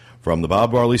From the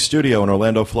Bob Marley Studio in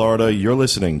Orlando, Florida, you're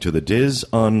listening to the DIS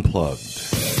Unplugged.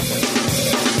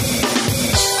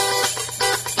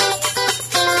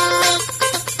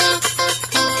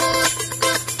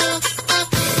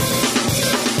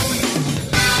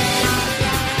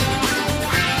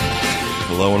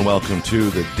 Hello and welcome to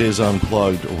the DIS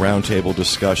Unplugged Roundtable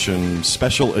Discussion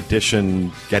Special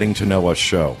Edition Getting to Know Us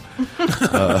show.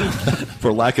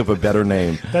 For lack of a better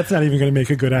name. That's not even going to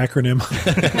make a good acronym.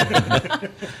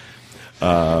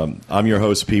 I'm your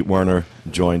host, Pete Werner,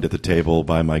 joined at the table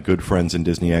by my good friends and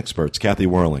Disney experts, Kathy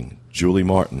Whirling, Julie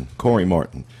Martin, Corey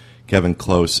Martin, Kevin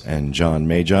Close, and John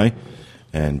Magi.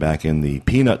 And back in the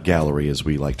peanut gallery, as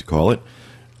we like to call it,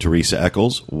 Teresa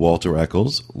Eccles, Walter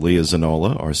Eccles, Leah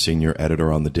Zanola, our senior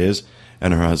editor on the DIS,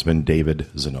 and her husband, David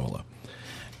Zanola.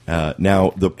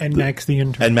 And Max the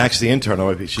intern. And Max the intern.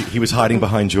 Oh, he was hiding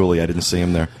behind Julie. I didn't see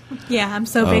him there. Yeah, I'm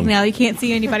so big now. You can't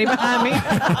see anybody behind me.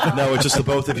 No, it's just the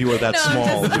both of you are that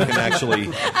small. You can actually...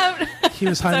 He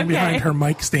was hiding behind her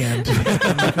mic stand.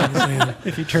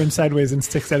 If he turns sideways and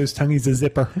sticks out his tongue, he's a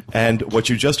zipper. And what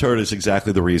you just heard is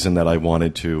exactly the reason that I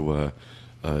wanted to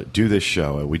do this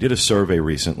show. We did a survey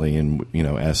recently and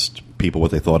asked people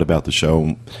what they thought about the show.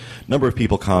 A number of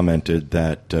people commented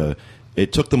that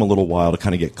it took them a little while to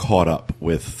kind of get caught up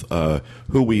with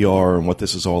who we are and what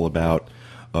this is all about.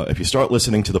 If you start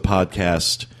listening to the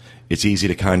podcast, it's easy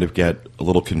to kind of get a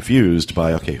little confused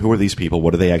by, okay, who are these people?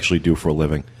 What do they actually do for a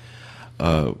living?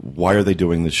 Why are they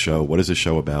doing this show? What is this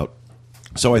show about?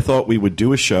 So I thought we would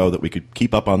do a show that we could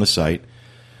keep up on the site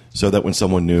so that when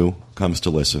someone new comes to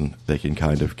listen, they can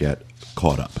kind of get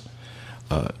caught up.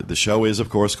 The show is, of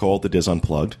course, called the DIS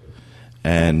Unplugged.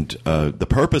 And the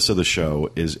purpose of the show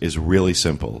is really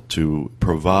simple, to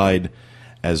provide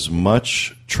as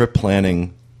much trip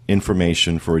planning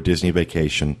information for a Disney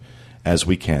vacation as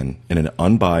we can in an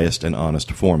unbiased and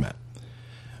honest format.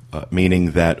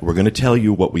 Meaning that we're going to tell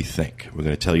you what we think. We're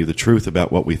going to tell you the truth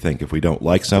about what we think. If we don't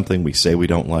like something, we say we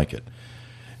don't like it.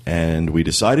 And we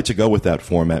decided to go with that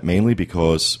format mainly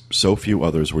because so few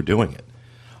others were doing it.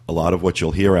 A lot of what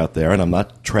you'll hear out there, and I'm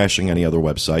not trashing any other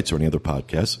websites or any other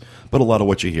podcasts, but a lot of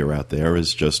what you hear out there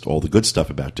is just all the good stuff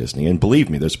about Disney. And believe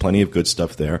me, there's plenty of good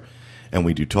stuff there, and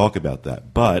we do talk about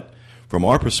that. But from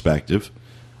our perspective,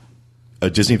 a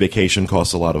Disney vacation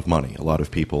costs a lot of money. A lot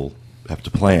of people have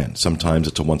to plan. Sometimes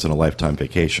it's a once-in-a-lifetime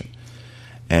vacation.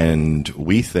 And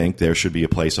we think there should be a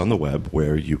place on the web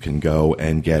where you can go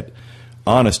and get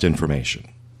honest information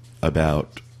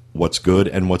about what's good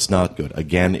and what's not good.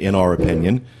 Again, in our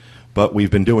opinion, but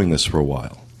we've been doing this for a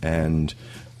while. And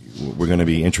we're going to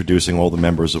be introducing all the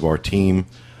members of our team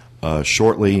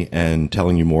shortly and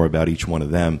telling you more about each one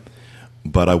of them.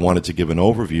 But I wanted to give an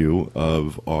overview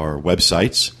of our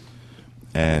websites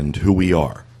and who we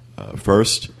are.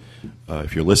 First,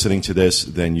 if you're listening to this,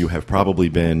 then you have probably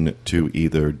been to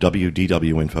either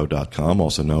wdwinfo.com,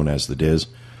 also known as the DIS,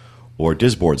 or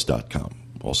disboards.com,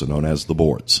 also known as the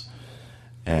boards.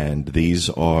 And these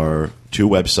are two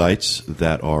websites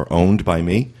that are owned by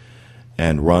me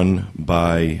and run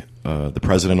by the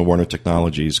president of Warner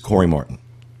Technologies, Corey Martin,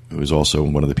 who is also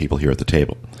one of the people here at the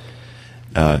table.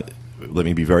 Let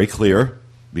me be very clear.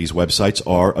 These websites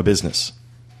are a business.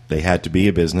 They had to be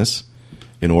a business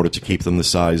in order to keep them the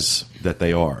size that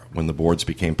they are. When the boards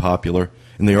became popular,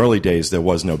 in the early days, there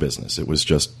was no business. It was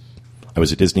just, I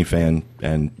was a Disney fan,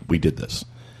 and we did this.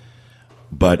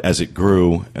 But as it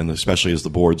grew, and especially as the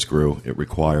boards grew, it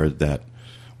required that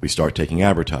we start taking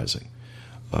advertising.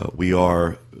 We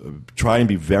are trying to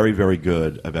be very, very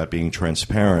good about being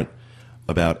transparent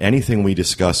about anything we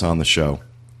discuss on the show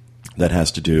that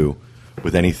has to do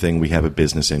with anything we have a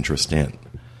business interest in.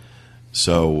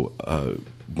 So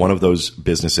one of those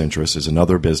business interests is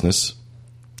another business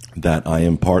that I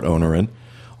am part owner in,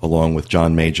 along with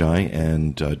John Magi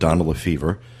and Donna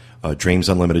Lefevre, Dreams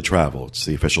Unlimited Travel. It's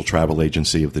the official travel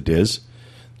agency of the DIS.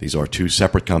 These are two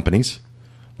separate companies.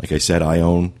 Like I said, I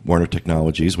own Warner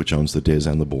Technologies, which owns the DIS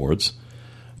and the boards.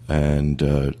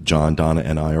 And John, Donna,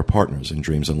 and I are partners in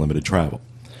Dreams Unlimited Travel.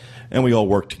 And we all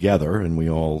work together, and we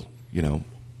all,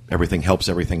 everything helps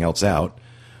everything else out.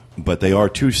 But they are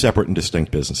two separate and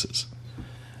distinct businesses.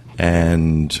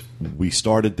 And we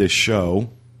started this show,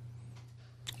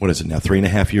 what is it now,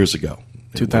 3.5 years ago.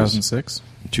 2006?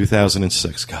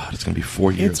 2006. God, it's going to be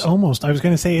 4 years. I was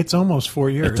going to say it's almost 4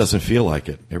 years. It doesn't feel like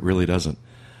it. It really doesn't.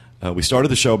 We started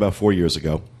the show about 4 years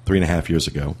ago, 3.5 years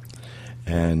ago.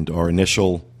 And our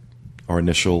initial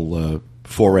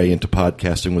foray into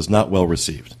podcasting was not well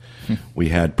received. We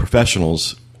had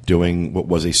professionals doing what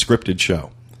was a scripted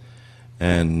show.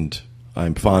 And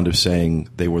I'm fond of saying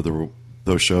they were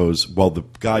those shows, well, the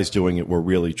guys doing it were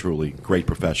really, truly great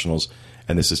professionals,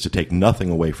 and this is to take nothing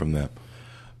away from them,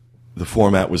 the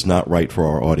format was not right for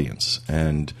our audience,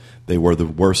 and they were the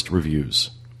worst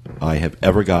reviews I have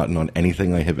ever gotten on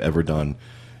anything I have ever done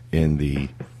in the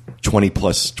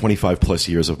 25 plus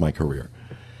years of my career.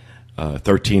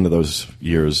 13 of those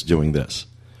years doing this.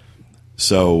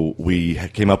 So we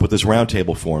came up with this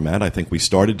roundtable format. I think we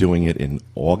started doing it in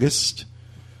August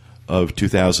of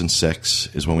 2006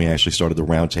 is when we actually started the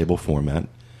roundtable format.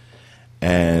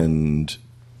 And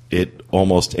it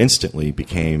almost instantly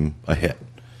became a hit.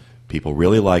 People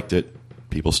really liked it.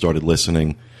 People started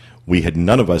listening.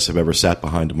 None of us have ever sat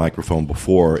behind a microphone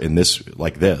before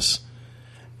like this.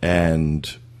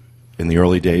 And in the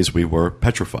early days, we were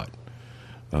petrified.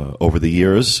 Over the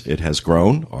years, it has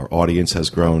grown. Our audience has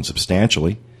grown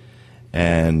substantially.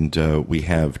 And we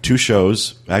have 2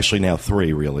 shows, actually now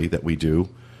 3 really, that we do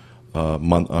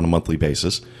on a monthly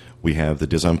basis. We have the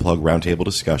DIS Unplugged Roundtable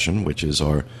Discussion, which is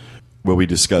where we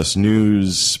discuss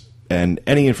news and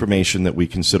any information that we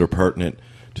consider pertinent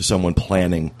to someone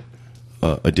planning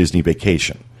a Disney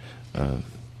vacation.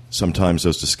 Sometimes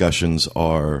those discussions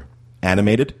are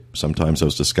animated. Sometimes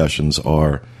those discussions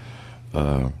are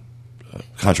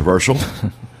controversial.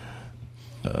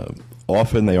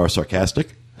 Often they are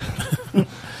sarcastic.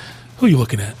 Who are you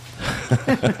looking at?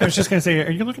 I was just going to say,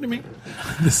 are you looking at me?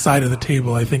 This side of the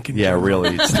table, I think. Yeah,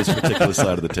 really. It's this particular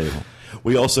side of the table.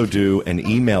 We also do an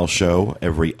email show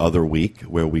every other week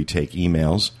where we take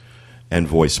emails and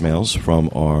voicemails from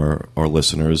our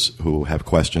listeners who have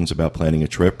questions about planning a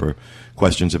trip or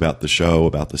questions about the show,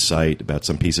 about the site, about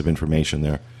some piece of information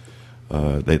there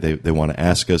they want to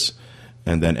ask us.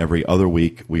 And then every other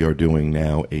week we are doing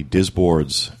now a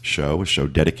Disboards show, a show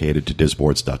dedicated to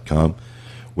disboards.com,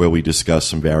 where we discuss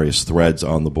some various threads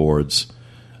on the boards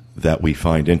that we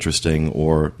find interesting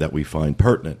or that we find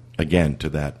pertinent, again, to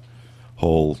that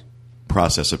whole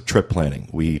process of trip planning.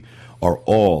 We are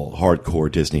all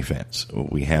hardcore Disney fans.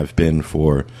 We have been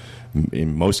for,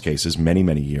 in most cases, many,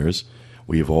 many years.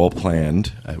 We have all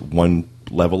planned, at one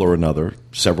level or another,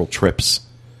 several trips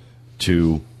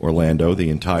to Orlando. The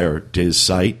entire DIS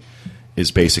site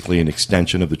is basically an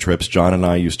extension of the trips John and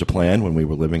I used to plan when we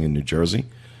were living in New Jersey.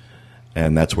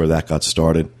 And that's where that got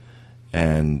started,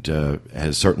 and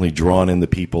has certainly drawn in the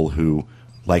people who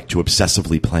like to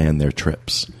obsessively plan their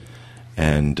trips.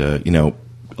 And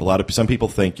some people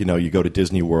think you go to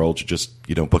Disney World, you just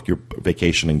book your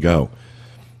vacation and go.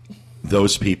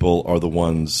 Those people are the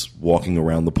ones walking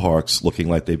around the parks looking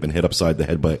like they've been hit upside the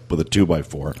head with a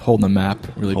 2x4, holding a map,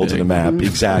 really holding big. a map,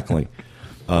 exactly.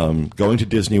 Going to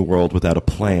Disney World without a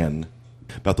plan,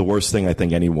 about the worst thing I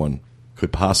think anyone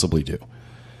could possibly do.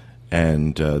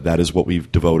 And that is what we've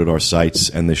devoted our sites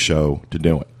and this show to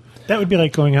doing. That would be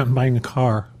like going out and buying a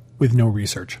car with no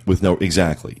research.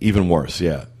 Exactly. Even worse,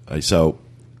 yeah. So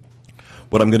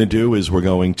what I'm going to do is we're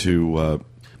going to...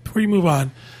 Before you move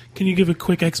on, can you give a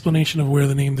quick explanation of where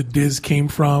the name the DIS came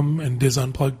from and DIS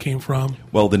Unplugged came from?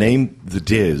 Well, the name the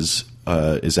DIS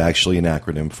is actually an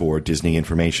acronym for Disney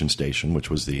Information Station, which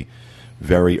was the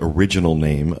very original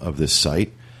name of this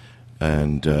site.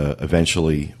 And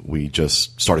eventually we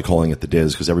just started calling it the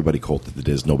DIS because everybody called it the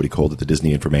DIS. Nobody called it the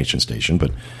Disney Information Station,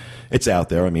 but it's out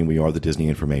there. I mean, we are the Disney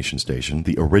Information Station,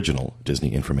 the original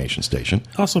Disney Information Station.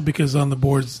 Also because on the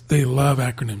boards, they love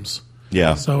acronyms.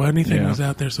 Yeah. So anything was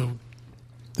out there, so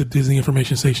the Disney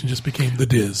Information Station just became the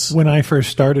DIS. When I first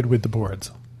started with the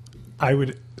boards, I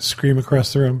would scream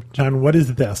across the room, John, what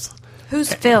is this?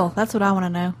 Who's Phil? That's what I want to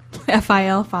know.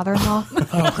 F-I-L, father-in-law.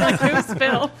 Who's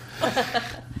Phil?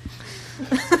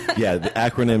 Yeah, the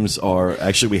acronyms are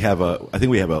actually I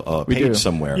think we have a page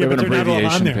somewhere. Yeah, we have but an they're not all on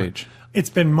abbreviation there. page. It's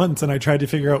been months, and I tried to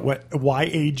figure out what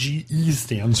YAGE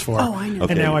stands for. Oh, I know.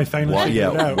 Okay. And now I finally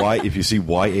figured it out. If you see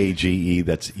YAGE,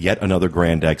 that's yet another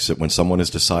grand exit. When someone has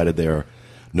decided they're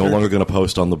no longer going to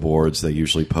post on the boards, they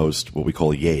usually post what we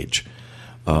call a YAGE,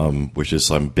 which is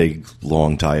some big,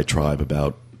 long diatribe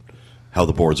about how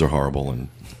the boards are horrible. And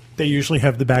they usually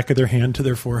have the back of their hand to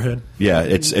their forehead. yeah,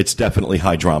 it's definitely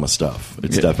high drama stuff.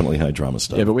 It's definitely high drama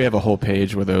stuff. Yeah, but we have a whole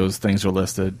page where those things are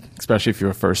listed, especially if you're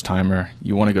a first-timer.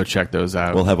 You want to go check those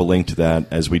out. We'll have a link to that,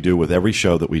 as we do with every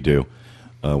show that we do.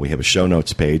 We have a show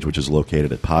notes page, which is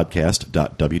located at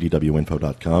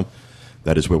podcast.wdwinfo.com.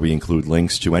 That is where we include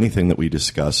links to anything that we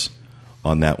discuss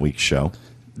on that week's show.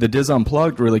 The DIS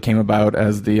Unplugged really came about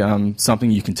as the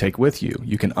something you can take with you.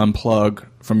 You can unplug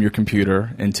from your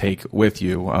computer and take with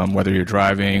you, whether you're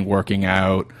driving, working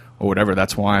out, or whatever.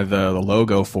 That's why the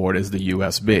logo for it is the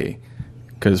USB,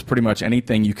 because pretty much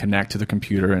anything you connect to the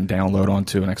computer and download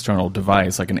onto an external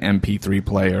device, like an MP3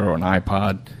 player or an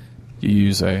iPod, you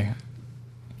use a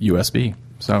USB.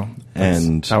 So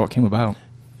that's how it came about.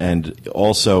 And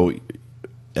also,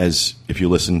 as if you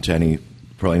listen to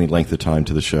for any length of time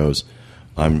to the shows,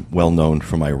 I'm well known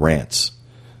for my rants.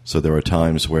 So there are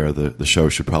times where the show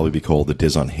should probably be called the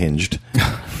DIS Unhinged,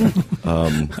 or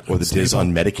the DIS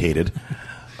Unmedicated.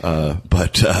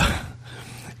 But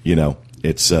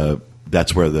it's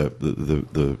that's where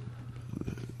the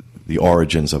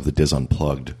origins of the DIS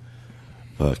Unplugged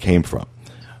came from.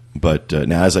 But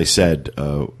now, as I said,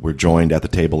 we're joined at the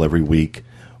table every week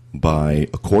by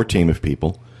a core team of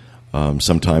people.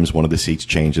 Sometimes one of the seats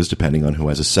changes depending on who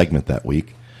has a segment that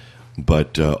week.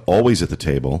 But always at the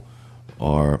table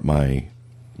are my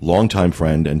longtime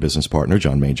friend and business partner,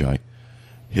 John Magi,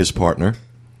 his partner,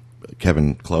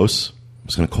 Kevin Close. I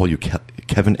was going to call you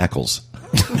Kevin Eccles.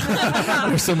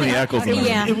 There's so many Eccles in there.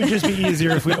 Yeah. It would just be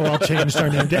easier if we all changed our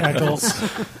name to Eccles.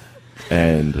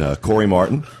 And Corey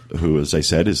Martin, who, as I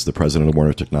said, is the president of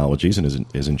Warner Technologies and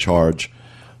is in charge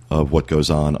of what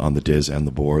goes on the DIS and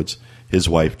the boards. His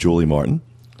wife, Julie Martin,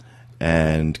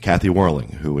 and Kathy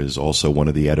Whirling, who is also one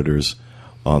of the editors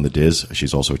on the DIS.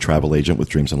 She's also a travel agent with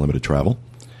Dreams Unlimited Travel.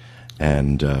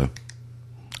 And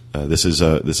this is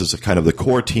a kind of the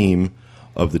core team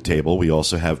of the table. We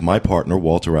also have my partner,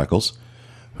 Walter Eccles,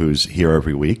 who's here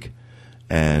every week,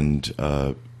 and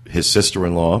his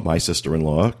sister-in-law, my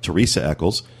sister-in-law, Teresa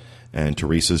Eccles. And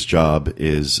Teresa's job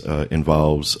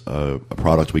involves a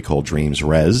product we call Dreams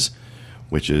Res,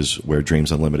 which is where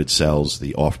Dreams Unlimited sells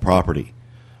the off-property,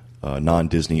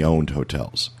 non-Disney-owned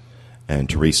hotels. And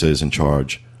Teresa is in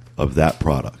charge of that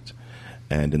product.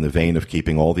 And in the vein of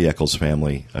keeping all the Eccles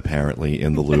family apparently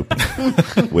in the loop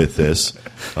with this,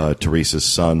 Teresa's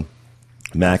son,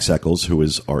 Max Eccles, who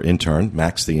is our intern,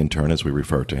 Max the intern as we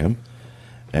refer to him,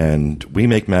 and we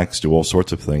make Max do all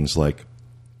sorts of things like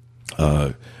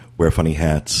wear funny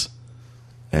hats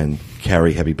and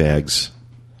carry heavy bags.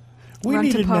 We Run to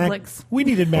needed Publix. We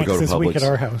needed Max go to this week Publix. at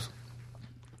our house.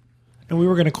 And we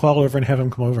were going to call over and have him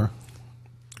come over.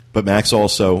 But Max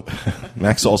also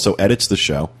edits the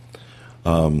show.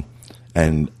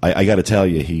 And I got to tell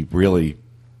you, he really,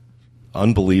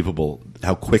 unbelievable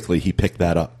how quickly he picked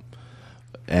that up.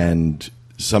 And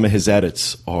some of his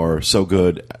edits are so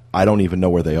good, I don't even know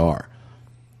where they are.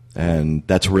 And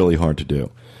that's really hard to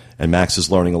do. And Max is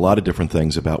learning a lot of different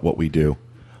things about what we do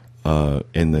on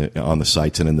the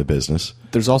sites and in the business.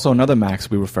 There's also another Max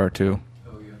we refer to.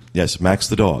 Yes, Max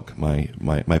the dog, my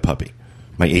puppy,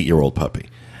 my 8-year-old puppy.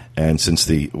 And since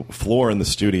the floor in the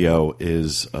studio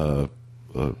is, I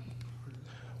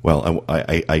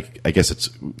guess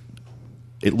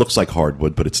it looks like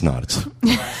hardwood, but it's not. It's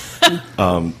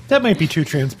That might be too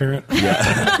transparent.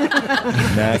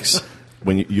 Max.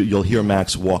 When you'll hear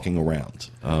Max walking around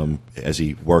as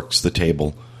he works the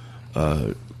table,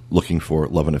 looking for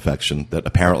love and affection that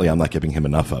apparently I'm not giving him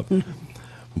enough of.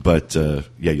 But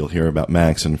you'll hear about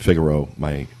Max and Figaro,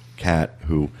 my cat,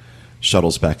 who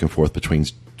shuttles back and forth between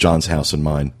John's house and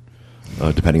mine,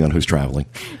 depending on who's traveling.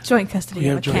 Joint custody We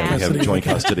of have a joint cat. We have joint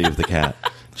custody of the cat.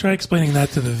 Try explaining that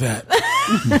to the vet.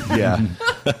 Yeah.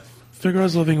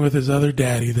 Figaro's living with his other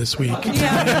daddy this week.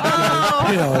 Yeah.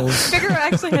 Pills. Figaro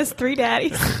actually has 3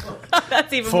 daddies.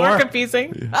 That's even 4. more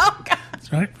confusing. Oh, God.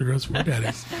 That's right. Figaro's 4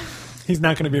 daddies. He's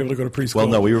not going to be able to go to preschool. Well,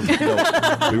 no, we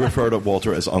refer to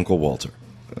Walter as Uncle Walter.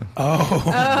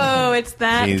 Oh, it's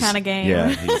that He's- kind of game. Yeah,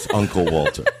 he's Uncle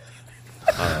Walter.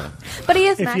 But he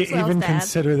is if Maxwell's you even dad.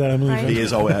 consider that, I'm leaving. Right. He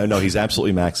is. Oh, no, he's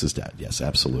absolutely Max's dad. Yes,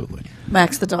 absolutely.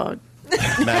 Max the dog.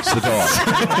 Max the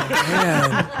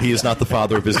dog. He is not the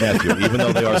father of his nephew, even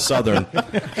though they are Southern.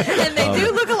 And they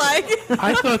do look alike.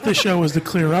 I thought the show was to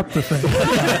clear up the thing,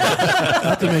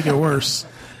 not to make it worse.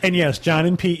 And yes, John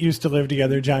and Pete used to live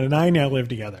together. John and I now live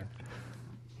together.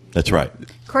 That's right.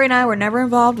 Corey and I were never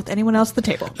involved with anyone else at the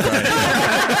table.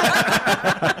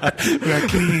 We're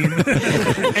clean.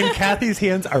 And Kathy's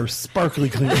hands are sparkly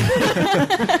clean.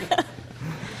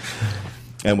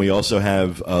 And we also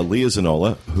have Leah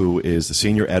Zanola, who is the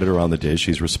senior editor on the DIS.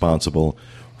 She's responsible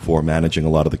for managing a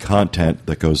lot of the content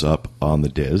that goes up on the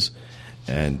DIS.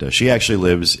 And she actually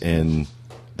lives in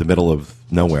the middle of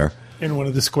nowhere. In one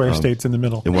of the square states in the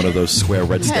middle. In one of those square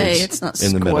red states. Hey, it's not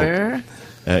in the square.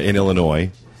 middle. In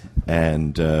Illinois.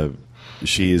 And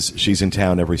she's in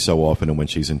town every so often. And when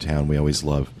she's in town, we always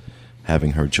love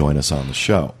having her join us on the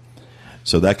show.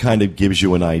 So that kind of gives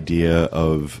you an idea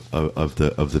of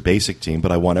the basic team.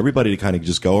 But I want everybody to kind of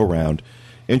just go around,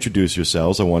 introduce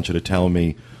yourselves. I want you to tell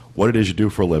me what it is you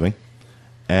do for a living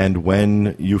and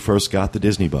when you first got the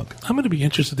Disney bug. I'm going to be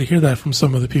interested to hear that from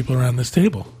some of the people around this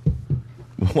table.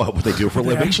 What they do for a They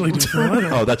living? actually do for a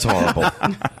living. Oh, that's horrible.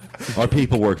 Our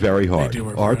people work very hard. They do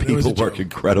work Our hard. It was people a work joke.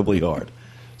 incredibly hard.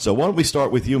 So why don't we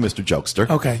start with you, Mr. Jokester?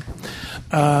 Okay.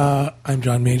 I'm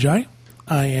John Magi.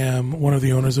 I am one of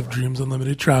the owners of Dreams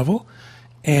Unlimited Travel.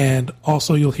 And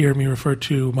also you'll hear me refer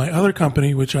to my other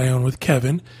company, which I own with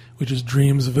Kevin, which is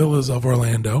Dreams Villas of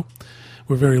Orlando.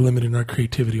 We're very limited in our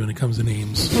creativity when it comes to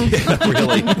names. Yeah,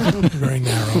 really. Very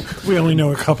narrow. We only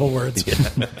know a couple words.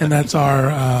 Yeah. And that's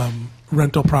our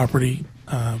rental property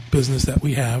business that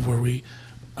we have, where we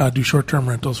do short-term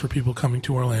rentals for people coming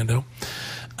to Orlando.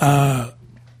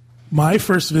 My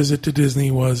first visit to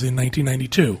Disney was in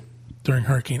 1992 during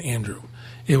Hurricane Andrew.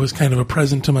 It was kind of a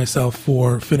present to myself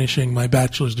for finishing my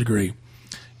bachelor's degree,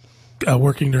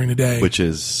 working during the day. Which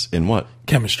is in what?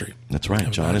 Chemistry. That's right.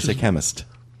 John is a chemist.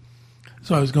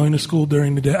 So I was going to school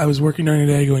during the day. I was working during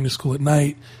the day, going to school at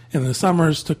night. In the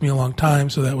summers, took me a long time,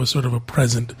 so that was sort of a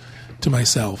present to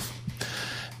myself.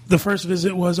 The first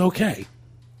visit was okay.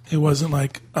 It wasn't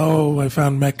like, oh, I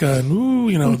found Mecca and,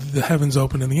 ooh, the heavens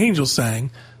opened and the angels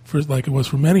sang, like it was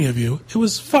for many of you. It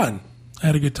was fun. I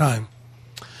had a good time.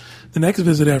 The next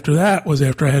visit after that was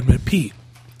after I had met Pete.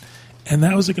 And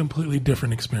that was a completely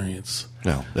different experience.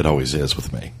 No, it always is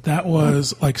with me. That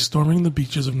was like storming the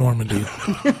beaches of Normandy.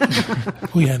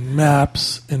 We had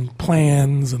maps and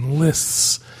plans and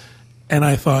lists. And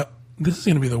I thought, this is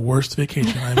going to be the worst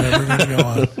vacation I'm ever going to go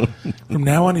on. From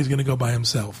now on, he's going to go by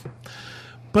himself.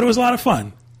 But it was a lot of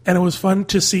fun. And it was fun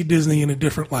to see Disney in a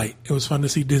different light. It was fun to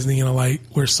see Disney in a light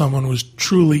where someone was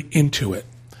truly into it.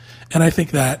 And I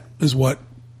think that is what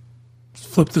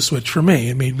flipped the switch for me.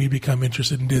 It made me become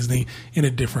interested in Disney in a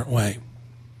different way.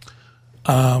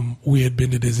 We had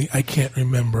been to Disney, I can't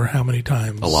remember how many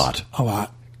times. A lot.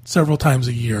 Several times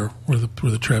a year were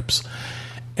the trips.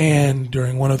 And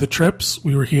during one of the trips,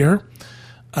 we were here.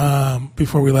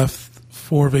 Before we left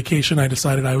for vacation, I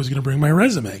decided I was going to bring my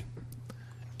resume.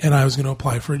 And I was going to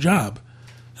apply for a job.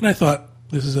 And I thought,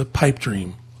 this is a pipe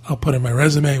dream. I'll put in my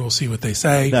resume. We'll see what they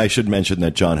say. Now, I should mention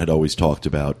that John had always talked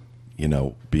about,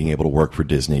 being able to work for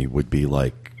Disney would be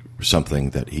like something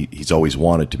that he's always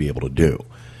wanted to be able to do.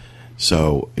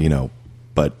 So,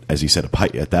 but as he said,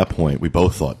 at that point, we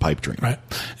both thought pipe dream. Right.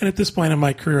 And at this point in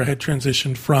my career, I had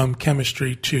transitioned from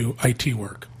chemistry to IT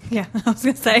work. Yeah, I was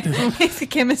going to say, he's a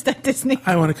chemist at Disney.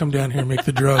 I want to come down here and make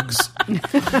the drugs.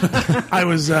 I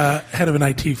was head of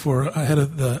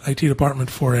the IT department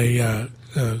for a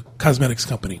cosmetics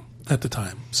company at the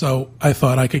time. So I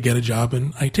thought I could get a job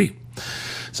in IT.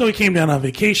 So we came down on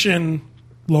vacation.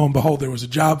 Lo and behold, there was a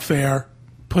job fair.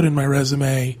 Put in my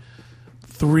resume.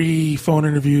 3 phone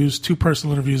interviews, 2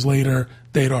 personal interviews later,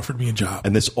 they had offered me a job.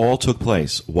 And this all took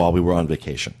place while we were on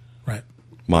vacation. Right.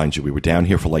 Mind you, we were down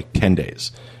here for like 10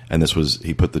 days. And this was,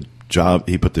 submitted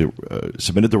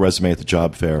the resume at the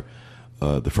job fair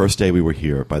the first day we were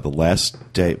here. By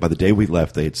the day we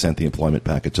left, they had sent the employment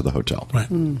packet to the hotel. Right.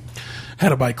 Had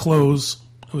to buy clothes.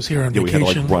 I was here on vacation. We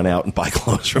had to run out and buy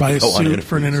clothes. Buy a suit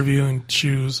for an interview and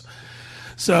shoes.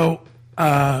 So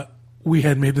we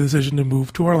had made the decision to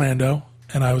move to Orlando,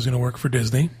 and I was going to work for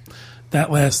Disney.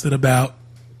 That lasted about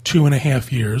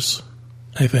 2.5 years,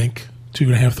 I think,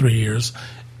 2.5, 3 years,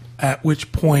 at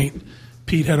which point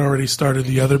Pete had already started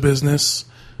the other business.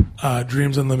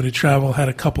 Dreams Unlimited Travel had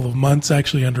a couple of months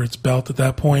actually under its belt at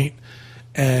that point,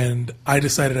 and I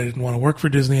decided I didn't want to work for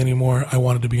Disney anymore. I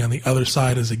wanted to be on the other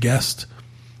side as a guest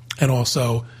and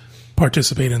also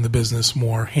participate in the business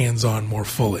more hands-on, more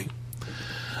fully.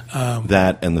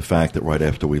 That and the fact that right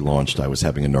after we launched, I was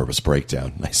having a nervous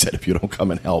breakdown. I said, if you don't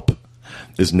come and help,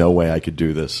 there's no way I could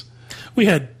do this. We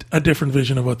had a different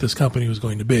vision of what this company was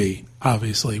going to be,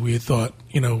 obviously. We had thought,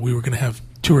 we were going to have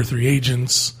 2 or 3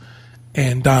 agents,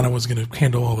 and Donna was going to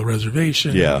handle all the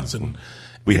reservations. Yeah. And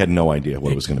we had no idea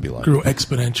what it was going to be like. Grew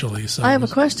exponentially. So I have a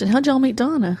question. How'd y'all meet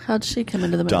Donna? How'd she come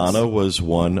into the mix? Donna was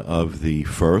one of the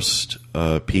first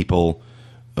people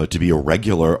to be a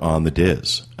regular on the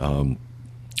DIS.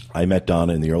 I met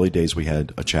Donna in the early days. We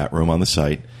had a chat room on the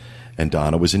site, and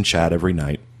Donna was in chat every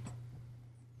night.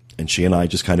 And she and I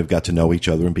just kind of got to know each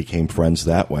other and became friends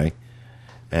that way.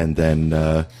 And then,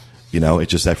 it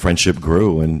just that friendship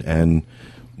grew. And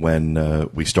when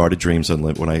we started Dreams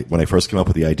Unlimited, when I first came up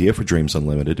with the idea for Dreams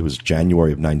Unlimited, it was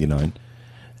January of '99,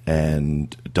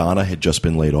 and Donna had just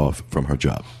been laid off from her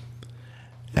job.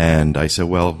 And I said,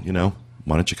 well,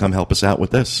 why don't you come help us out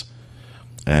with this?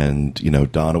 And,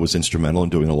 Donna was instrumental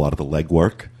in doing a lot of the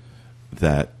legwork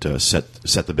that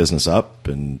set the business up.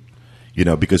 And,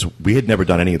 because we had never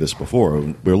done any of this before.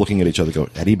 We were looking at each other go,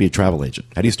 how do you be a travel agent?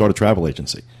 How do you start a travel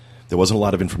agency? There wasn't a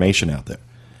lot of information out there.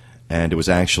 And it was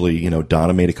actually,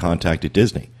 Donna made a contact at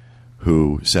Disney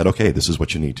who said, okay, this is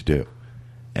what you need to do.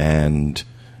 And,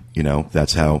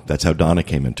 that's how Donna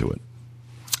came into it.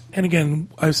 And again,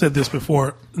 I've said this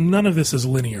before, none of this is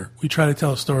linear. We try to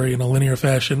tell a story in a linear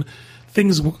fashion.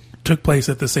 Things took place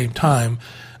at the same time.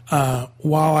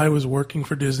 While I was working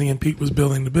for Disney and Pete was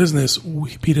building the business,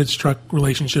 Pete had struck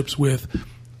relationships with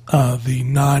the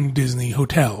non-Disney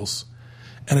hotels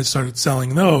and had started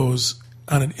selling those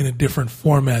in a different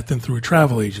format than through a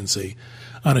travel agency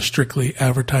on a strictly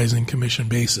advertising commission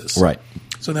basis. Right.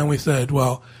 So then we said,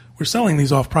 well, we're selling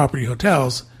these off-property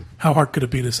hotels. How hard could it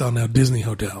be to sell now Disney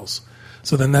hotels?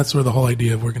 So then that's where the whole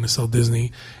idea of we're going to sell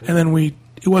Disney. And then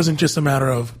it wasn't just a matter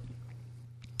of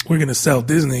we're going to sell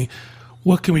Disney.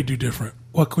 What can we do different?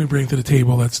 What can we bring to the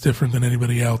table that's different than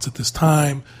anybody else at this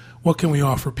time? What can we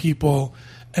offer people?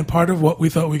 And part of what we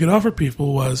thought we could offer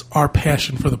people was our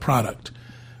passion for the product.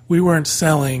 We weren't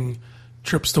selling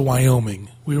trips to Wyoming.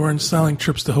 We weren't selling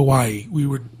trips to Hawaii. We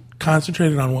were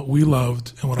concentrated on what we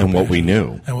loved and what we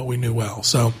knew. And what we knew well.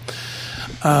 So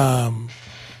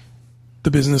the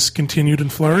business continued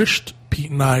and flourished. Pete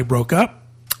and I broke up.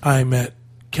 I met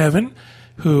Kevin,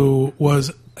 who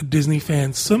was a Disney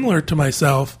fan similar to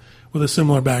myself with a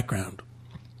similar background.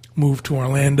 Moved to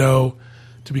Orlando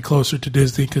to be closer to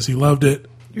Disney because he loved it.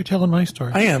 You're telling my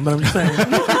story. I am, but I'm just saying.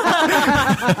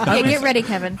 Yeah, get ready,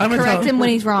 Kevin. Correct him when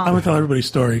he's wrong. I'm going to tell everybody's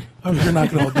story. You're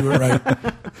not going to all do it right.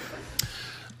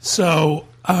 So,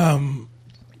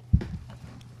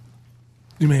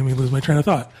 you made me lose my train of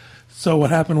thought. So what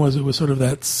happened was it was sort of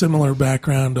that similar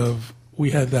background of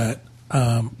we had that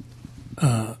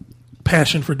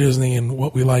passion for Disney and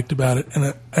what we liked about it,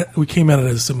 and we came at it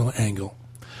at a similar angle.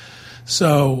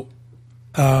 So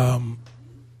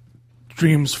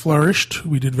Dreams flourished.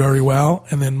 We did very well,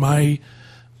 and then my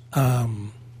I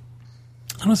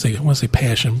want to say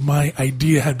passion. My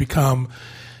idea had become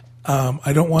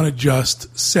I don't want to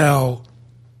just sell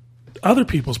other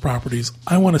people's properties.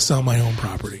 I want to sell my own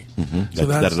property. Mm-hmm. So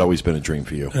that had always been a dream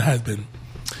for you. It has been.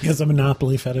 He has a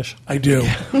monopoly fetish. I do.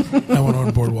 I want to own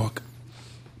a boardwalk.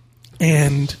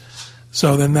 And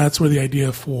so then that's where the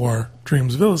idea for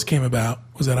Dreams Villas came about,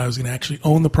 was that I was going to actually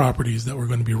own the properties that were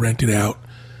going to be rented out,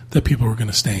 that people were going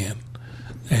to stay in.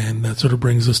 And that sort of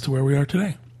brings us to where we are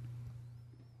today.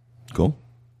 Cool.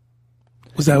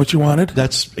 Was that what you wanted?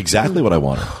 That's exactly what I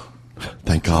wanted.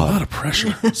 Thank God. A lot of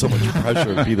pressure. So much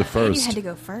pressure to be the first. You had to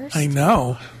go first. I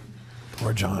know.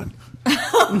 Poor John.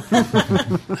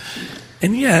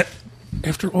 And yet,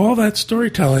 after all that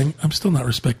storytelling, I'm still not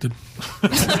respected.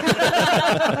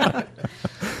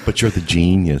 But you're the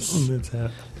genius.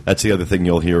 That's the other thing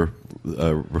you'll hear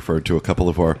referred to. A couple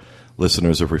of our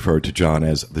listeners have referred to John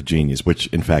as the genius, which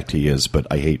in fact he is, but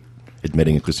I hate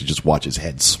admitting it because you just watch his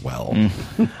head swell.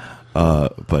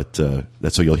 But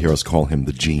that's why you'll hear us call him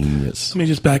the genius. Let me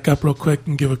just back up real quick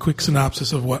and give a quick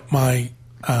synopsis of what my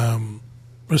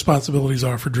responsibilities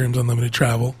are for Dreams Unlimited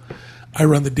Travel. I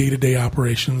run the day-to-day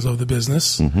operations of the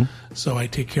business. Mm-hmm. So I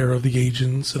take care of the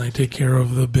agents, and I take care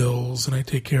of the bills, and I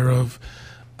take care of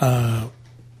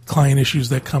client issues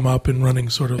that come up in running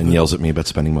sort of... And yells at me about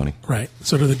spending money. Right.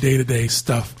 Sort of the day-to-day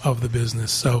stuff of the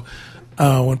business. So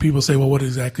when people say, well, what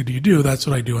exactly do you do? That's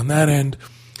what I do on that end.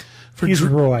 He's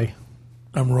Roy.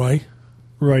 I'm Roy.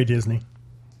 Roy Disney.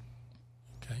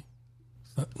 Okay.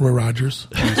 Roy Rogers.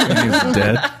 He's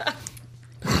dead.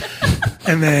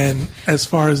 And then as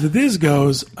far as the DIS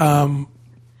goes,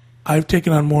 I've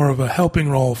taken on more of a helping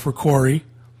role for Corey.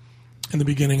 In the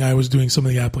beginning, I was doing some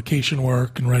of the application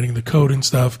work and writing the code and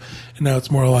stuff. And now it's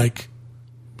more like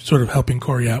sort of helping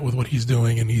Corey out with what he's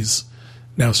doing. And he's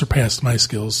now surpassed my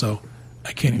skills, so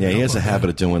I can't even... Yeah, he has a habit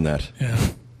of doing that. Yeah.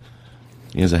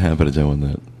 He has a habit of doing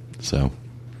that. So, all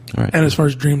right. And as far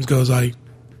as Dreams goes, I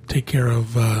take care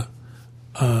of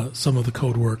some of the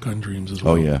code work on Dreams as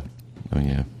well. Oh, yeah.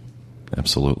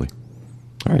 Absolutely.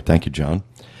 All right. Thank you, John.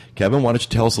 Kevin, why don't you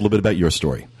tell us a little bit about your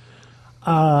story?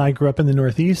 I grew up in the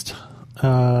Northeast.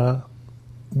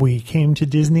 We came to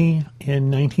Disney in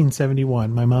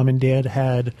 1971. My mom and dad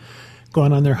had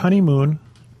gone on their honeymoon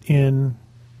in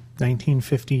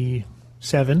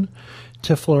 1957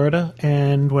 to Florida.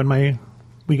 And when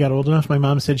we got old enough, my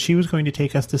mom said she was going to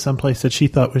take us to someplace that she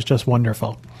thought was just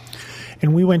wonderful.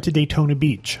 And we went to Daytona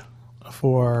Beach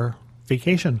for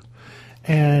vacation.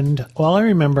 And all I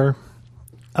remember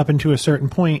up until a certain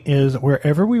point is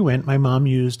wherever we went, my mom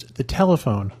used the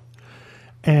telephone.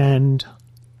 And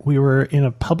we were in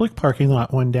a public parking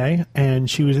lot one day, and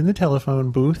she was in the telephone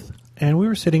booth, and we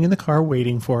were sitting in the car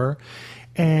waiting for her.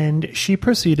 And she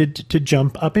proceeded to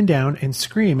jump up and down and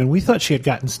scream. And we thought she had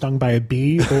gotten stung by a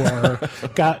bee or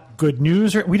got good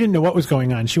news. We didn't know what was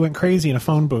going on. She went crazy in a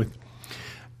phone booth.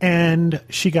 And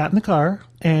she got in the car,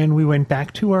 and we went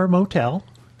back to our motel,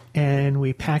 and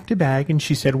we packed a bag, and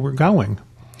she said, we're going.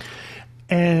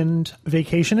 And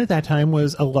vacation at that time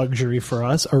was a luxury for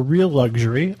us, a real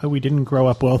luxury. We didn't grow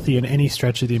up wealthy in any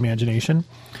stretch of the imagination.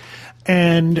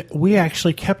 And we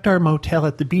actually kept our motel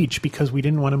at the beach because we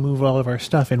didn't want to move all of our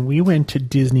stuff. And we went to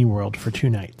Disney World for 2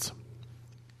 nights.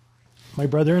 My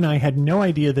brother and I had no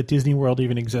idea that Disney World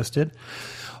even existed.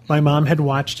 My mom had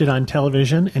watched it on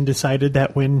television and decided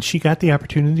that when she got the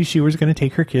opportunity, she was going to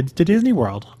take her kids to Disney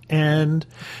World. And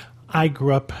I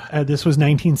grew up, this was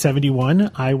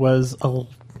 1971. I was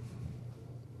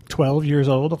 12 years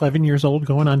old, 11 years old,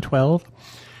 going on 12.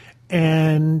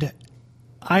 And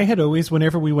I had always,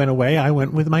 whenever we went away, I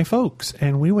went with my folks.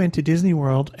 And we went to Disney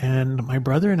World, and my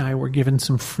brother and I were given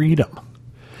some freedom.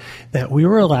 That we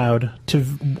were allowed to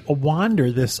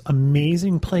wander this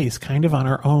amazing place kind of on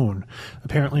our own.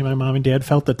 Apparently, my mom and dad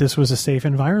felt that this was a safe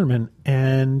environment.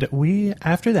 And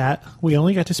after that, we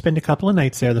only got to spend a couple of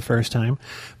nights there the first time.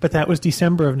 But that was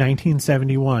December of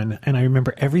 1971. And I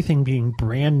remember everything being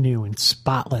brand new and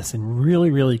spotless and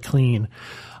really, really clean.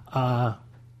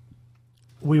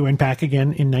 We went back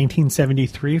again in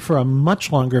 1973 for a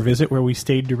much longer visit where we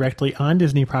stayed directly on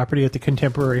Disney property at the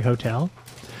Contemporary Hotel.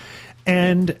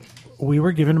 And we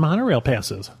were given monorail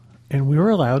passes, and we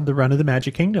were allowed the run of the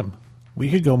Magic Kingdom.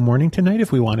 We could go morning to night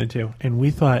if we wanted to, and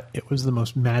we thought it was the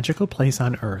most magical place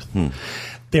on earth.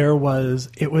 It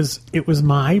was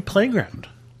my playground.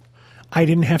 I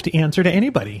didn't have to answer to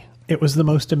anybody. It was the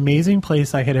most amazing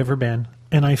place I had ever been,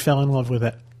 and I fell in love with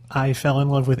it. I fell in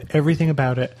love with everything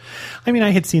about it. I mean, I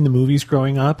had seen the movies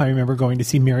growing up. I remember going to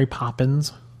see Mary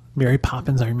Poppins.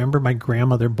 I remember my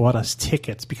grandmother bought us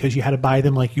tickets because you had to buy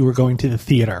them like you were going to the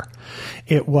theater.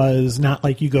 It was not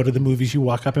like you go to the movies, you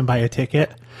walk up and buy a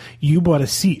ticket. You bought a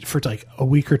seat for like a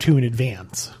week or 2 in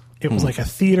advance. It was like a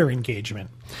theater engagement.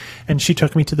 And she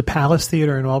took me to the Palace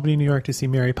Theater in Albany, New York to see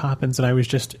Mary Poppins, and I was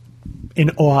just in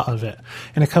awe of it.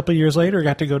 And a couple of years later, I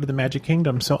got to go to the Magic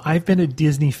Kingdom. So I've been a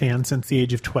Disney fan since the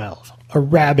age of 12, a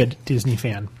rabid Disney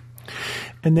fan.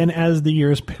 And then as the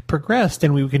years progressed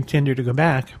and we would continue to go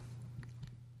back,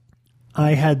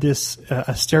 I had this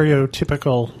a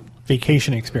stereotypical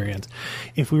vacation experience.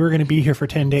 If we were going to be here for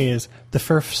 10 days, the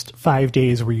first 5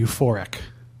 days were euphoric.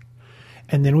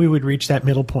 And then we would reach that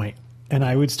middle point, and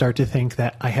I would start to think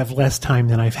that I have less time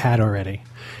than I've had already.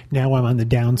 Now I'm on the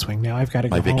downswing. Now I've got to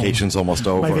go home. My vacation's almost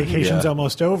over. My vacation's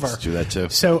almost over. Let's do that too.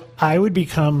 So I would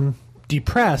become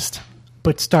depressed,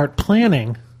 but start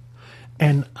planning.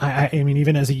 And I mean,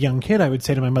 even as a young kid, I would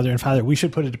say to my mother and father, we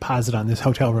should put a deposit on this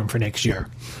hotel room for next year.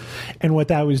 And what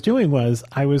that was doing was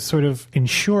I was sort of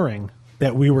ensuring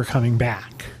that we were coming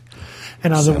back.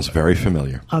 And sounds very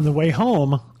familiar. On the way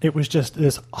home, it was just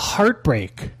this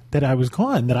heartbreak that I was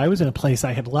gone, that I was in a place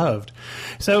I had loved.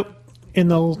 So in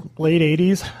the late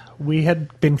 80s, we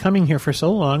had been coming here for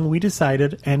so long, we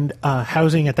decided, and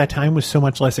housing at that time was so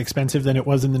much less expensive than it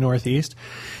was in the Northeast,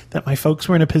 that my folks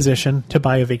were in a position to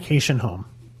buy a vacation home.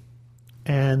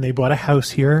 And they bought a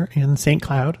house here in St.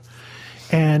 Cloud.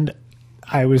 And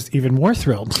I was even more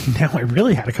thrilled. Now I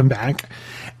really had to come back.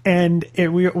 And I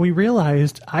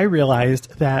realized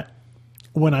that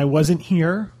when I wasn't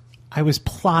here, I was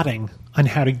plotting on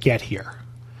how to get here.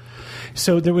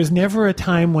 So there was never a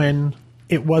time when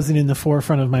it wasn't in the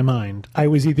forefront of my mind. I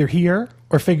was either here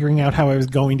or figuring out how I was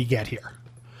going to get here.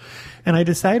 And I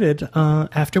decided,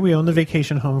 after we owned the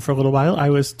vacation home for a little while, I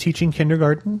was teaching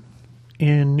kindergarten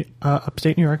in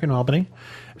upstate New York in Albany.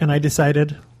 And I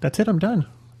decided, that's it, I'm done.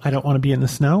 I don't want to be in the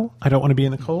snow. I don't want to be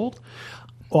in the cold.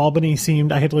 Albany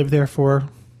seemed, I had lived there for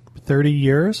 30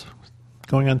 years,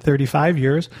 going on 35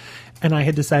 years, and I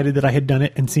had decided that I had done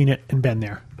it and seen it and been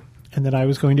there, and that I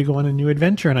was going to go on a new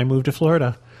adventure, and I moved to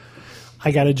Florida.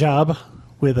 I got a job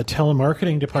with a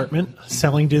telemarketing department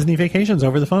selling Disney vacations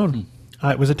over the phone.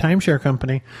 It was a timeshare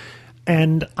company,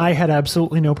 and I had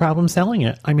absolutely no problem selling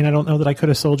it. I mean, I don't know that I could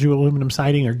have sold you aluminum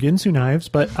siding or Ginsu knives,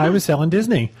 but I was selling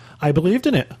Disney. I believed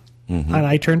in it, and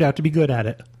I turned out to be good at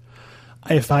it.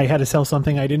 If I had to sell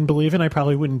something I didn't believe in, I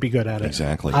probably wouldn't be good at it.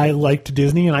 Exactly. I liked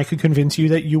Disney, and I could convince you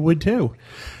that you would too.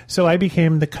 So I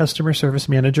became the customer service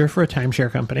manager for a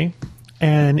timeshare company.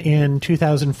 And in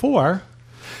 2004,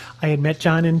 I had met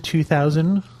John in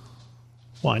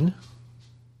 2001.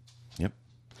 Yep.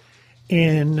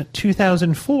 In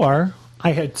 2004,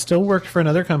 I had still worked for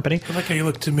another company. I like how you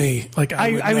look to me. Like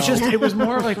I was just, it was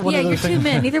more like one of you're those two things.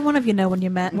 men. Neither one of you know when you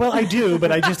met. Well, I do,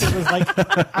 but it was like,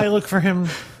 I look for him.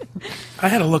 I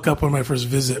had to look up when my first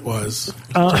visit was.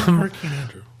 Hurricane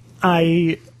Andrew.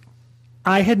 I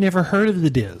had never heard of the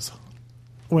DIS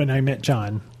when I met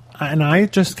John. And I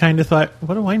just kind of thought,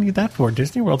 what do I need that for?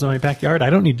 Disney World's in my backyard. I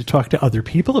don't need to talk to other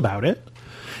people about it.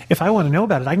 If I want to know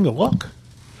about it, I can go look.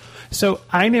 So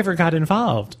I never got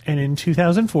involved. And in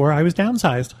 2004, I was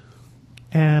downsized.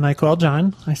 And I called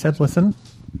John. I said, listen,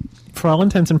 for all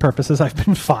intents and purposes, I've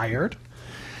been fired.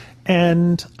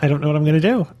 And I don't know what I'm going to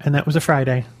do. And that was a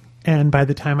Friday. And by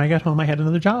the time I got home, I had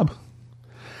another job.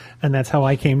 And that's how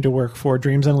I came to work for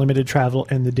Dreams Unlimited Travel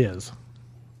and the DIS.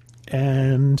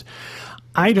 And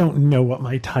I don't know what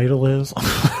my title is.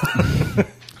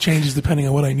 Changes depending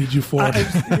on what I need you for.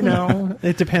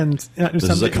 It depends. This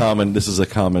is a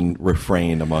common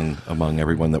refrain among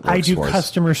everyone that works for us. I do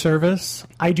customer service.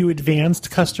 I do advanced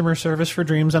customer service for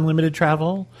Dreams Unlimited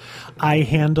Travel. I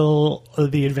handle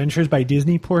the Adventures by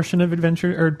Disney portion of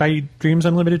by Dreams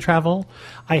Unlimited Travel.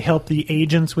 I help the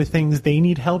agents with things they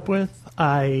need help with.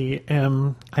 I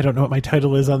don't know what my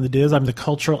title is on the DIS. I'm the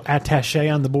cultural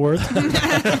attaché on the board.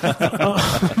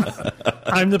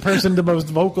 I'm the most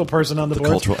vocal person on the board.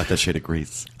 Cultural attaché to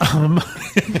Greece.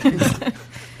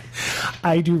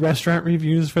 I do restaurant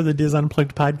reviews for the DIS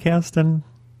Unplugged podcast, and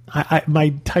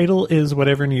my title is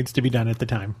whatever needs to be done at the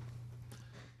time.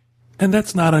 And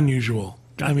that's not unusual.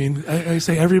 I mean, I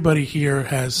say everybody here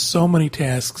has so many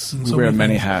tasks and so we wear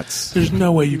many things. hats. There's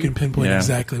no way you can pinpoint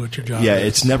exactly what your job is. Yeah,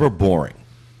 it's never boring.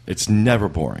 It's never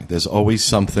boring. There's always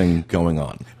something going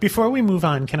on. Before we move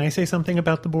on, can I say something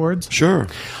about the boards? Sure.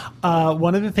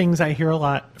 One of the things I hear a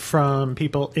lot from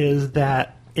people is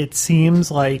that it seems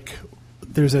like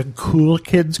there's a cool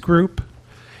kids group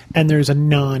and there's a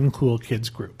non-cool kids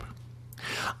group.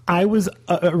 I was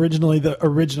originally the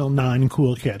original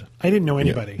non-cool kid. I didn't know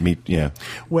anybody.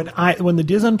 When the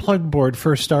DIS Unplugged board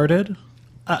first started,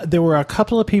 there were a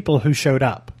couple of people who showed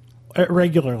up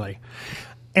regularly.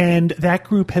 And that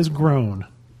group has grown.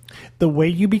 The way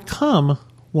you become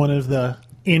one of the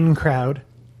in crowd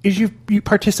is you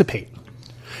participate.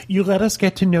 You let us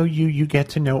get to know you, you get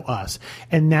to know us.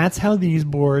 And that's how these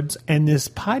boards and this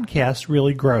podcast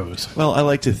really grows. Well, I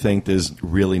like to think there's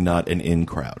really not an in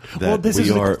crowd. This is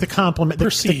the compliment,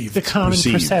 the common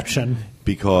perception.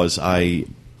 Because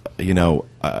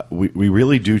we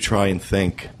really do try and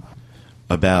think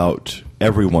about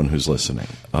everyone who's listening.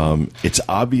 It's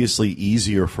obviously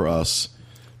easier for us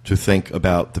to think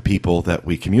about the people that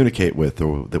we communicate with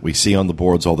or that we see on the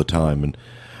boards all the time, and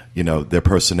their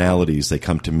personalities. They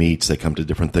come to meets, they come to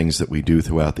different things that we do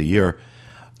throughout the year,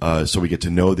 so we get to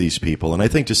know these people. And I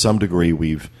think to some degree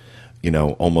we've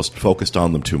almost focused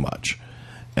on them too much,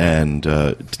 and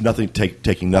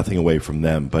taking nothing away from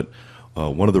them. But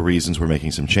one of the reasons we're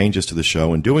making some changes to the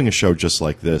show and doing a show just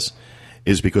like this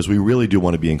is because we really do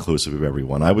want to be inclusive of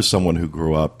everyone. I was someone who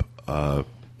grew up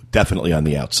definitely on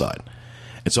the outside.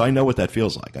 And so I know what that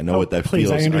feels like. I know what that feels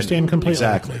like. I understand completely.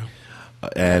 Exactly.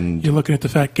 And you're looking at the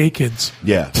fat gay kids.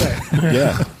 Yeah.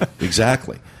 Yeah,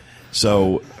 exactly.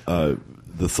 So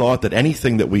the thought that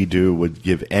anything that we do would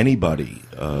give anybody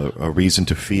a reason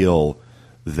to feel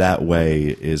that way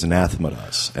is anathema to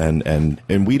us. And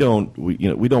we don't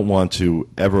want to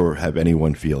ever have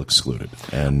anyone feel excluded.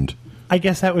 And I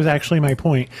guess that was actually my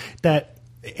point, that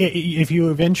if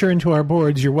you venture into our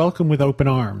boards, you're welcome with open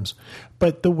arms.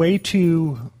 But the way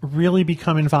to really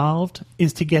become involved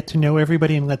is to get to know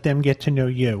everybody and let them get to know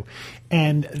you.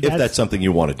 And if that's something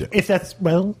you want to do. If that's,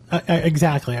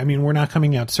 exactly. I mean, we're not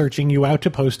coming out searching you out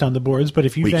to post on the boards, but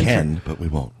if you can, but we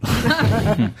won't.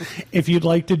 If you'd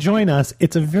like to join us,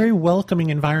 it's a very welcoming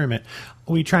environment.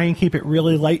 We try and keep it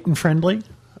really light and friendly,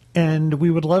 and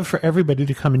we would love for everybody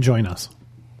to come and join us.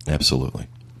 Absolutely.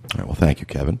 All right. Well, thank you,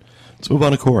 Kevin. Let's move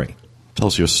on to Corey. Tell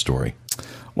us your story.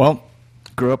 Well,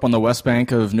 grew up on the West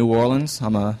Bank of New Orleans.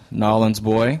 I'm a New Orleans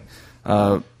boy.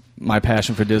 My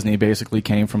passion for Disney basically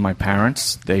came from my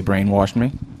parents. They brainwashed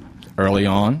me early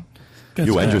on.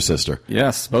 You and your sister.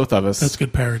 Yes, both of us. That's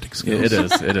good parenting skills.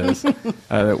 It is.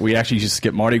 We actually used to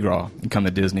skip Mardi Gras and come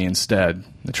to Disney instead.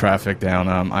 The traffic down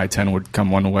I-10 would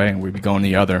come one way and we'd be going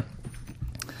the other.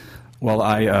 Well,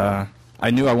 I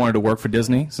knew I wanted to work for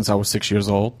Disney since I was 6 years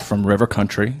old, from River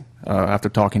Country, after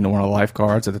talking to one of the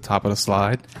lifeguards at the top of the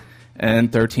slide.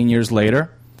 And 13 years later,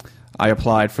 I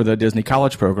applied for the Disney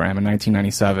College program in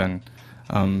 1997.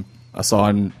 I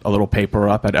saw a little paper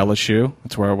up at LSU.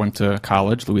 That's where I went to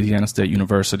college, Louisiana State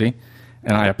University.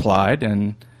 And I applied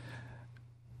and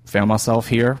found myself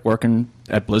here working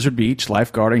at Blizzard Beach,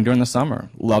 lifeguarding during the summer.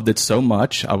 Loved it so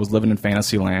much. I was living in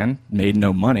Fantasyland, made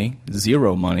no money,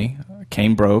 zero money.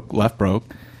 Came broke, left broke,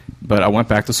 but I went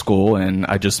back to school, and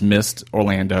I just missed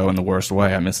Orlando in the worst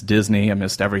way. I missed Disney. I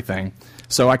missed everything.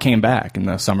 So I came back in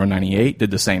the summer of 98,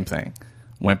 did the same thing.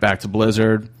 Went back to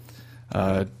Blizzard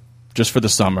just for the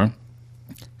summer,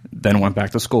 then went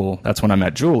back to school. That's when I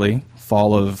met Julie,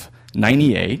 fall of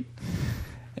 98,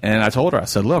 and I told her, I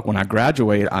said, look, when I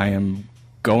graduate, I am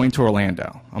going to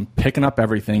Orlando. I'm picking up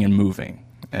everything and moving.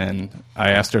 And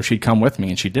I asked her if she'd come with me,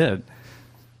 and she did.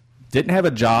 Didn't have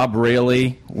a job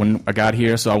really when I got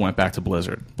here, so I went back to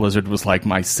Blizzard. Blizzard was like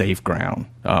my safe ground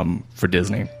for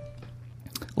Disney.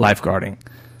 Lifeguarding.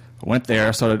 I went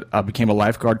there, so I became a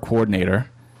lifeguard coordinator,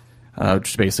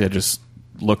 which basically I just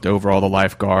looked over all the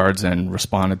lifeguards and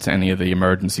responded to any of the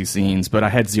emergency scenes, but I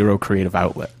had zero creative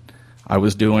outlet. I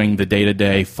was doing the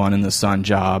day-to-day fun in the sun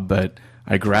job, but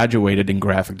I graduated in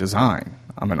graphic design.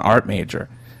 I'm an art major,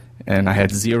 and I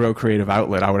had zero creative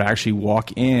outlet. I would actually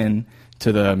walk in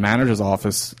to the manager's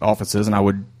offices, and I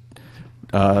would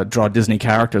draw Disney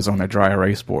characters on their dry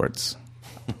erase boards.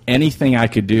 Anything I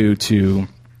could do to,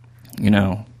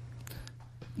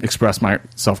 express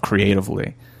myself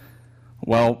creatively.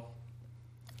 Well,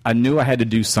 I knew I had to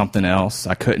do something else.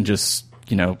 I couldn't just,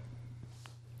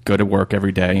 go to work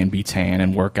every day and be tan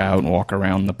and work out and walk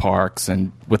around the parks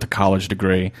and with a college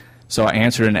degree. So I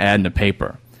answered an ad in the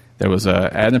paper. There was an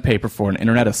ad in the paper for an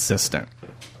internet assistant.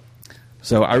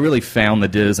 So I really found the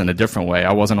DIS in a different way.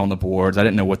 I wasn't on the boards. I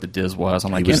didn't know what the DIS was.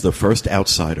 I'm like, he was the first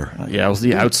outsider. Yeah, I was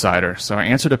the outsider. So I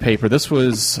answered a paper. This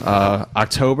was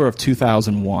October of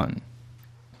 2001.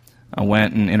 I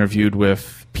went and interviewed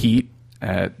with Pete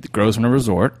at the Grosvenor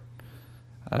Resort,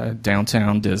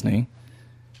 downtown Disney,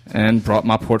 and brought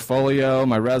my portfolio,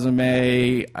 my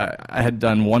resume. I had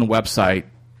done one website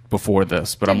before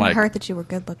this, but I'm like, hurt that you were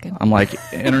good looking. I'm like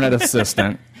internet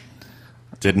assistant.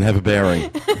 Didn't have a bearing.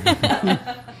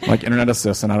 Like internet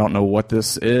assistant. I don't know what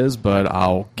this is, but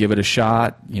I'll give it a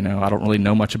shot. I don't really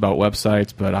know much about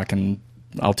websites, but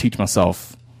I'll teach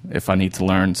myself if I need to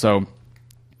learn. So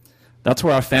that's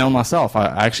where I found myself.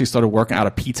 I actually started working out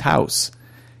of Pete's house.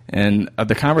 And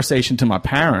the conversation to my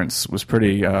parents was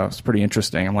pretty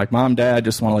interesting. I'm like, Mom, Dad,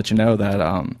 just want to let you know that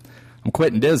I'm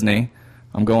quitting Disney.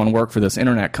 I'm going to work for this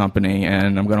internet company,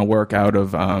 and I'm going to work out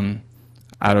of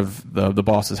the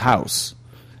boss's house.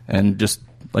 And just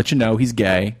let you know he's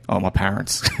gay. Oh, my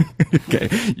parents. Okay,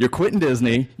 you're quitting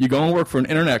Disney. You're going to work for an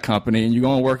internet company, and you're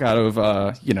going to work out of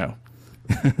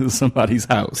somebody's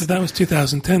house. If that was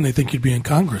 2010, they think you'd be in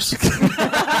Congress.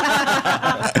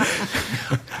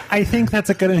 I think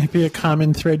that's going to be a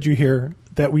common thread you hear,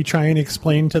 that we try and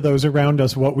explain to those around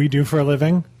us what we do for a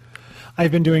living.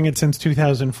 I've been doing it since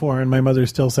 2004, and my mother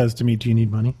still says to me, "Do you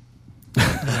need money?"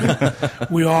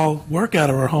 We all work out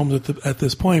of our homes at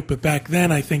this point, but back then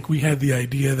I think we had the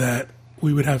idea that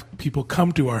we would have people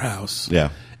come to our house.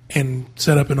 Yeah. And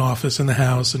set up an office in the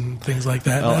house and things like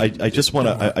that. I just want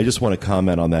to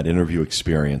comment on that interview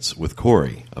experience with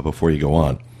Corey before you go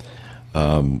on.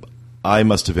 I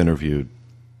must have interviewed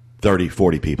 30,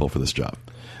 40 people for this job.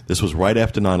 This was right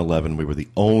after 9/11. We were the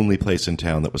only place in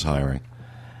town that was hiring,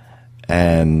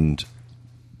 and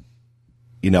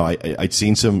I'd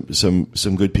seen some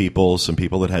good people, some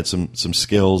people that had some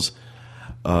skills.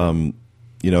 And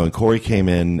Corey came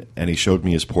in and he showed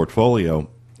me his portfolio.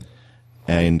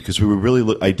 And because we were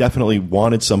really, I definitely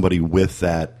wanted somebody with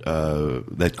that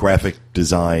graphic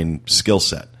design skill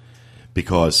set,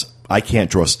 because I can't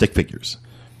draw stick figures,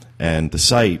 and the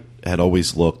site had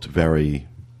always looked very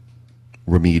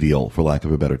remedial, for lack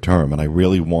of a better term, and I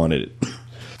really wanted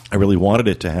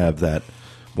it to have that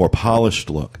more polished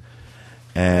look.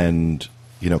 And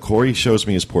Corey shows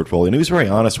me his portfolio, and he was very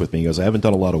honest with me. He goes, "I haven't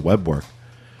done a lot of web work,"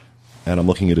 and I'm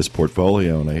looking at his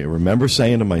portfolio, and I remember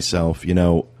saying to myself,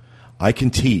 I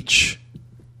can teach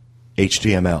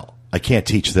HTML. I can't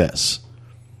teach this.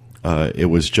 I'll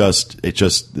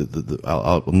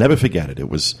never forget it. He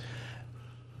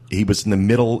was in the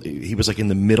middle. He was like in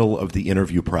the middle of the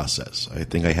interview process. I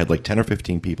think I had like 10 or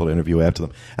 15 people to interview after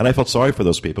them, and I felt sorry for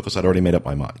those people because I'd already made up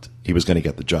my mind. He was going to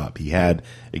get the job. He had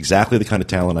exactly the kind of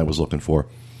talent I was looking for,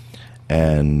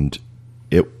 and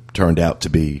it turned out to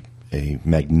be a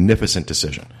magnificent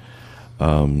decision.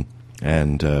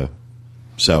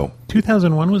 So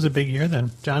 2001 was a big year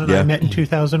then. John and I met in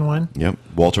 2001. Yep.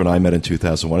 Walter and I met in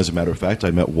 2001. As a matter of fact,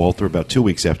 I met Walter about 2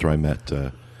 weeks after I met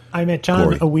John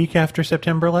Corey. a week after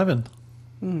September 11th.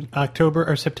 October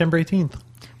or September 18th.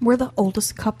 We're the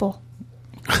oldest couple.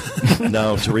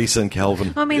 No, Teresa and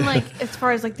Kelvin. I mean, like, as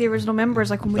far as like the original members,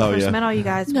 like when we first met all you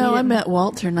guys. No, I met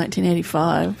Walter in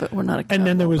 1985, but we're not a couple. And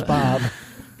then there was Bob.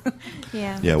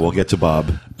 Yeah. Yeah, we'll get to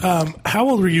Bob. How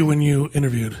old were you when you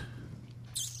interviewed?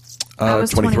 I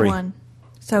was 21.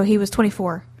 So he was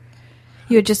 24.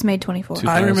 You had just made 24.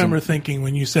 I remember thinking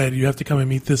when you said you have to come and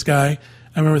meet this guy,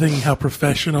 I remember thinking how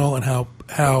professional and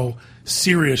how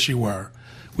serious you were.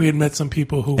 we had met some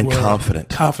people who were confident.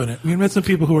 We had met some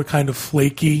people who were kind of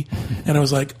flaky, and I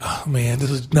was like, oh man, this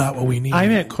is not what we need. I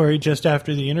met Corey just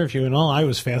after the interview, and all I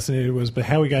was fascinated was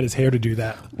how he got his hair to do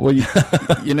that. Well, you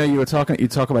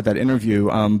talk about that interview.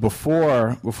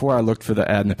 Before I looked for the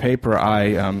ad in the paper,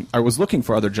 I was looking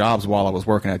for other jobs while I was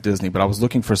working at Disney, but I was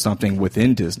looking for something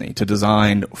within Disney to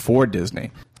design for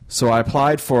Disney. So I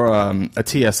applied for a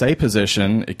TSA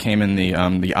position. It came in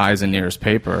the Eyes and Ears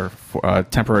paper for a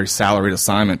temporary salaried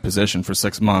assignment position for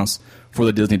 6 months for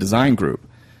the Disney Design Group.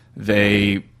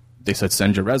 They said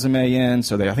send your resume in.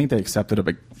 So I think they accepted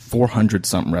about 400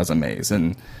 something resumes,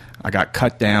 and I got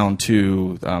cut down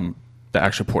to the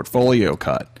actual portfolio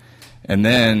cut, and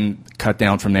then cut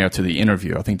down from there to the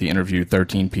interview. I think they interviewed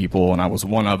 13 people, and I was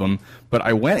one of them. But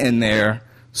I went in there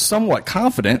somewhat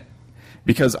confident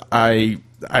because I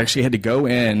actually had to go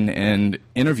in and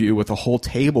interview with a whole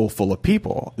table full of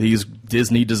people, these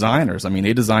Disney designers. I mean,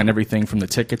 they design everything from the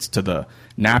tickets to the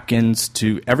napkins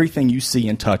to everything you see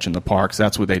and touch in the parks.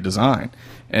 That's what they design.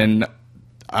 And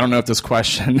I don't know if this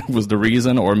question was the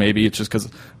reason, or maybe it's just because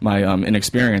my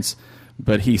inexperience,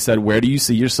 but he said, where do you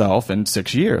see yourself in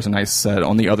 6 years? And I said,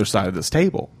 on the other side of this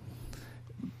table.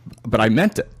 But I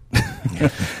meant it.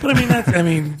 But I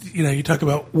mean, you talk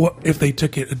about what if they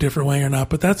took it a different way or not.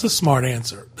 But that's a smart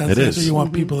answer. That's the answer you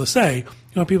want people to say.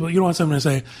 You don't want someone to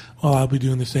say, "Well, I'll be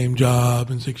doing the same job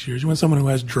in 6 years." You want someone who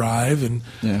has drive and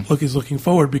is looking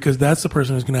forward, because that's the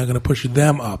person who's now going to push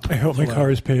them up. I hope my car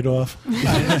is paid off.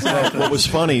 What was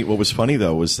funny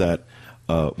though was that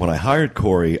when I hired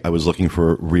Corey, I was looking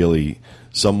for really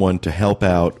someone to help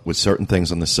out with certain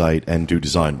things on the site and do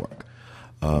design work.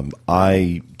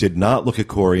 I did not look at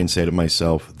Corey and say to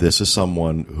myself, this is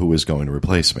someone who is going to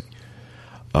replace me.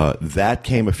 That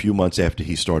came a few months after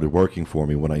he started working for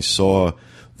me, when I saw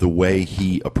the way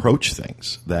he approached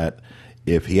things, that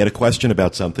if he had a question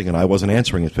about something and I wasn't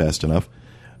answering it fast enough,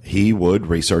 he would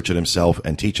research it himself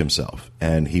and teach himself.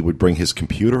 And he would bring his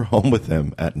computer home with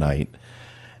him at night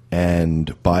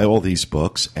and buy all these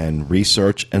books and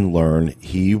research and learn.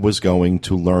 He was going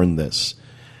to learn this.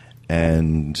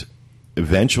 And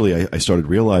eventually I started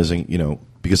realizing,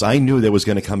 because I knew there was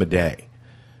going to come a day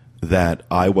that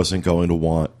I wasn't going to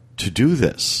want to do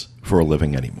this for a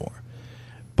living anymore,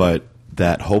 but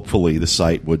that hopefully the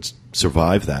site would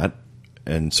survive that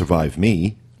and survive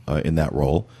me in that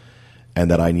role, and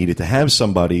that I needed to have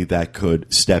somebody that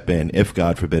could step in if,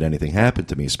 God forbid, anything happened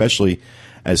to me, especially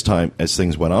as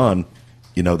things went on.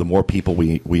 The more people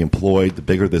we employed, the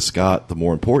bigger this got, the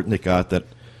more important it got that,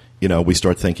 we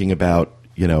start thinking about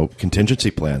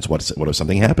contingency plans. What if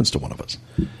something happens to one of us?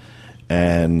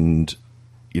 And,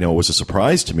 it was a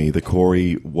surprise to me that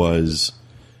Corey was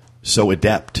so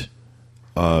adept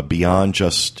beyond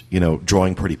just,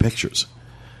 drawing pretty pictures,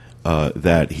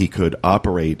 that he could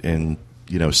operate in,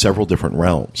 several different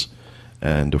realms.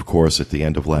 And, of course, at the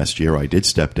end of last year, I did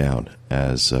step down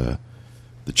as the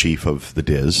chief of the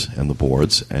DIS and the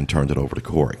boards and turned it over to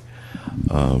Corey.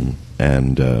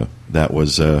 That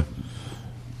was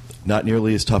not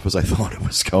nearly as tough as I thought it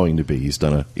was going to be. He's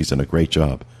done a great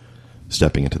job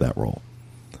stepping into that role.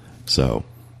 So,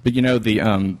 but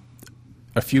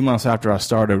a few months after I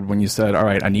started, when you said, "All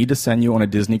right, I need to send you on a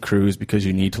Disney cruise because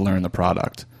you need to learn the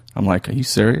product," I'm like, "Are you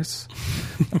serious?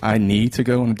 I need to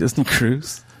go on a Disney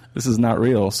cruise? This is not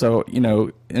real." So,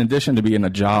 in addition to being a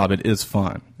job, it is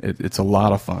fun. It's a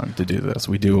lot of fun to do this.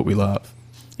 We do what we love.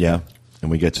 Yeah, and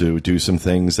we get to do some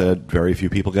things that very few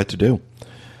people get to do.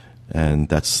 And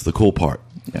that's the cool part.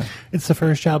 Yeah. It's the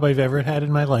first job I've ever had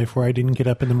in my life where I didn't get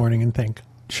up in the morning and think,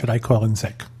 should I call in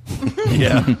sick?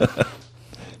 Yeah.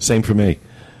 Same for me.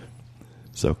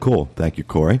 So cool. Thank you,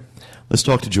 Corey. Let's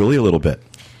talk to Julie a little bit.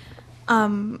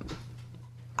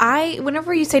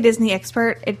 Whenever you say Disney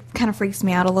expert, it kind of freaks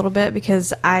me out a little bit,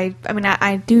 because I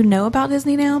do know about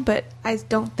Disney now, but I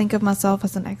don't think of myself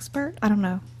as an expert. I don't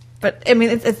know. But I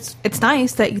mean, it's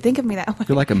nice that you think of me that way.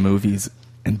 You're like a movies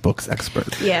and books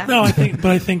expert. Yeah. No, I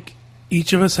think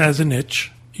each of us has a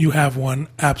niche. You have one,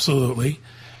 absolutely,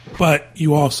 but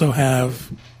you also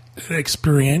have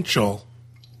experiential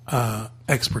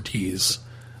expertise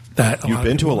that you've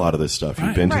been to a lot of this stuff.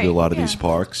 You've been to a lot of these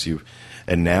parks.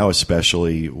 And now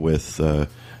especially with a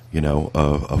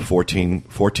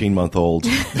 14-month-old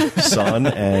son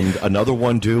and another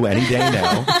one due any day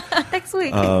now. Next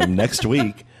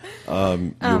week.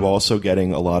 You're also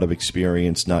getting a lot of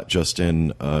experience, not just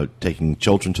in taking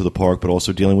children to the park, but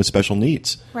also dealing with special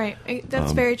needs. Right.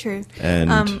 That's very true.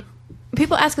 And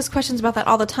people ask us questions about that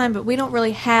all the time, but we don't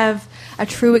really have a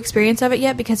true experience of it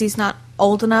yet because he's not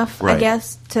old enough, I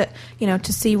guess, to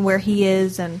see where he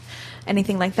is and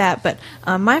anything like that. But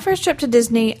my first trip to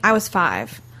Disney, I was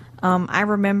 5. I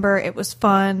remember it was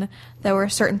fun. There were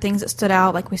certain things that stood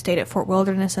out, like we stayed at Fort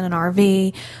Wilderness in an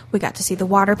RV. We got to see the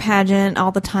water pageant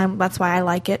all the time. That's why I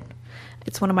like it.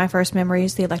 It's one of my first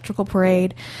memories, the electrical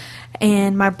parade.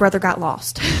 And my brother got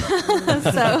lost.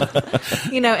 So,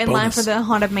 in line for the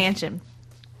Haunted Mansion.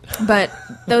 But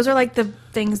those are like the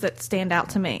things that stand out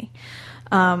to me.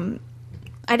 I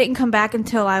didn't come back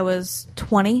until I was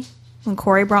 20 when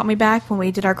Corey brought me back when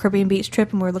we did our Caribbean beach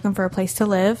trip and we were looking for a place to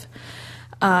live.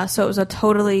 So it was a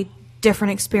totally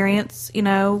different experience,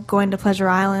 going to Pleasure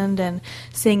Island and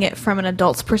seeing it from an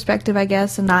adult's perspective, I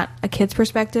guess, and not a kid's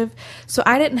perspective. So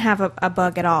I didn't have a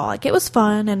bug at all. Like, it was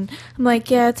fun, and I'm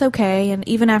like, yeah, it's okay. And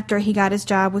even after he got his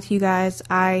job with you guys,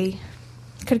 I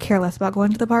could care less about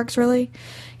going to the parks, really.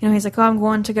 He's like, oh, I'm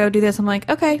going to go do this. I'm like,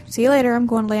 okay, see you later. I'm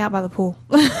going to lay out by the pool.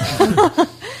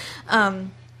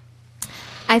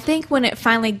 I think when it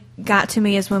finally got to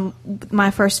me is when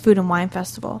my first Food and Wine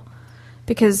Festival.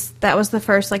 Because that was the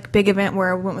first big event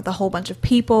where we went with a whole bunch of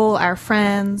people, our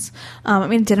friends.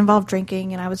 It did involve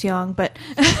drinking, and I was young, but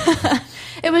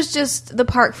it was just the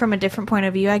park from a different point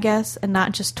of view, I guess, and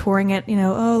not just touring it.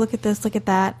 Oh, look at this, look at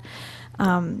that.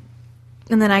 And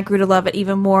then I grew to love it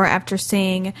even more after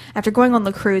going on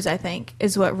the cruise. I think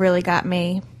is what really got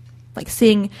me,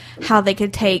 seeing how they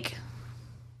could take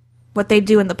what they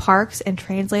do in the parks and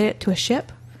translate it to a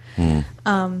ship.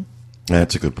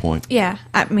 That's a good point. Yeah.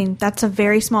 That's a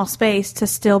very small space to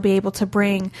still be able to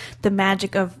bring the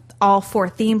magic of all 4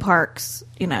 theme parks,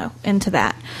 into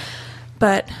that.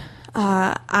 But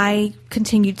I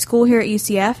continued school here at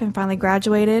UCF and finally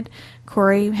graduated.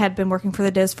 Corey had been working for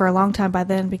the DIS for a long time by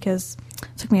then because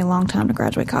it took me a long time to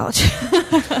graduate college.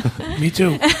 Me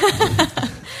too.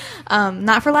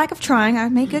 Not for lack of trying. I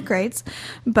made good grades.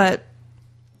 But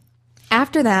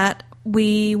after that,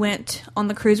 we went on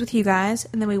the cruise with you guys,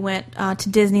 and then we went to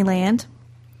Disneyland.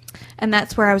 And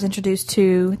that's where I was introduced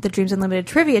to the Dreams Unlimited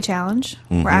Trivia Challenge,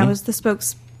 where I was the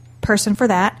spokesperson for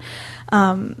that.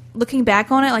 Looking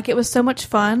back on it, it was so much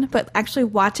fun, but actually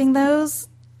watching those,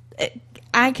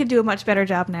 I could do a much better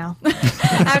job now.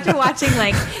 After watching,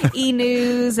 E!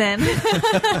 News and,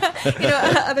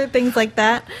 other things like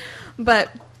that.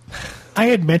 But I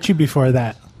had met you before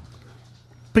that,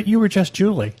 but you were just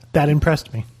Julie. That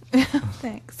impressed me.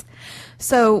 Thanks.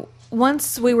 So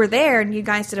once we were there and you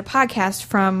guys did a podcast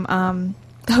from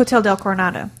the Hotel Del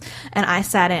Coronado, and I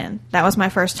sat in. That was my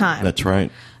first time. That's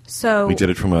right. So we did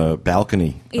it from a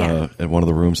balcony at one of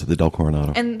the rooms at the Del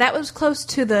Coronado. And that was close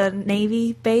to the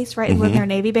Navy base, right? We were their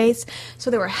Navy base.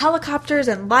 So there were helicopters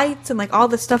and lights and all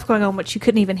this stuff going on, which you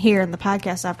couldn't even hear in the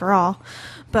podcast after all.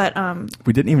 But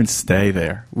we didn't even stay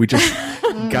there. We just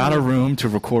got a room to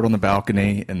record on the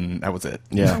balcony, and that was it.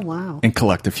 Yeah. Oh, wow. And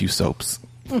collect a few soaps.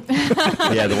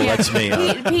 That's me.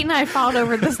 Pete and I fought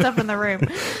over the stuff in the room.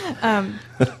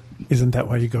 Isn't that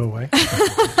why you go away?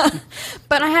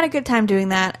 But I had a good time doing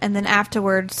that. And then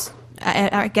afterwards,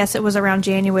 I guess it was around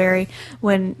January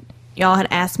when y'all had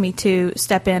asked me to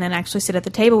step in and actually sit at the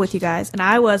table with you guys. And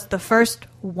I was the first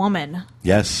woman.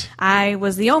 Yes. I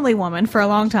was the only woman for a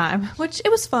long time, which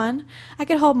it was fun. I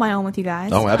could hold my own with you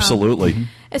guys. Oh, absolutely.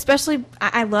 Especially,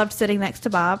 I loved sitting next to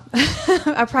Bob.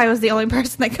 I probably was the only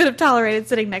person that could have tolerated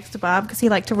sitting next to Bob because he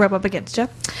liked to rub up against you.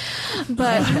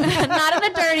 But not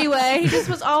in a dirty way. He just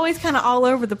was always kind of all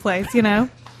over the place,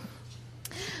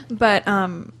 But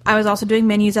I was also doing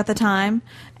menus at the time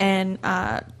and,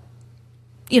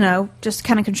 just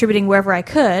kind of contributing wherever I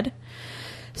could.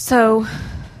 So,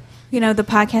 the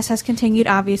podcast has continued,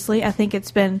 obviously. I think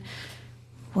it's been,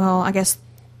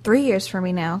 3 years for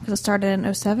me now because it started in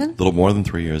 2007. A little more than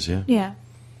 3 years, yeah. Yeah.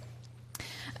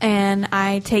 And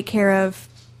I take care of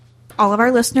all of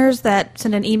our listeners that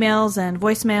send in emails and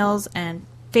voicemails and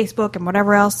Facebook and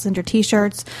whatever else, send your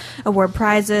T-shirts, award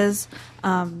prizes.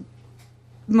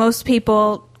 Most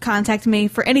people contact me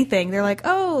for anything. They're like,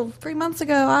 oh, 3 months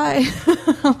ago,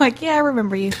 I'm like, yeah, I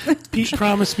remember you. Pete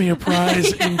promised me a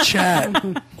prize in chat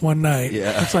one night.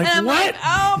 Yeah. It's like, And I'm what? like,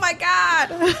 oh, my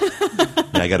God.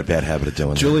 Yeah, I got a bad habit of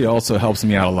doing that. Julie also helps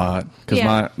me out a lot because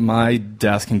Yeah. my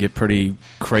desk can get pretty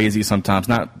crazy sometimes.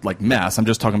 Not like mess. I'm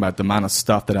just talking about the amount of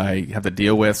stuff that I have to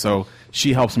deal with. So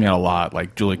she helps me out a lot.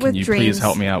 Like, Julie, can With you dreams, please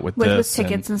help me out with with this?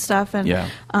 tickets and stuff. And Yeah.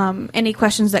 any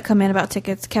questions that come in about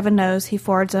tickets, Kevin knows. He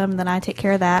forwards them, and then I take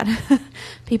care of that.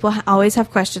 People always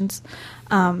have questions.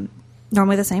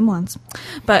 Normally the same ones.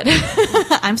 But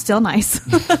I'm still nice.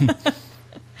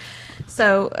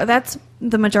 So that's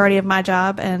the majority of my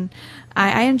job, and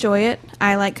I enjoy it.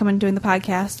 I like coming and doing the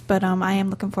podcast, but I am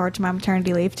looking forward to my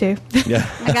maternity leave, too. Yeah.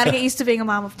 I got to get used to being a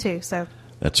mom of two, so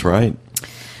That's right.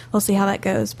 we'll see how that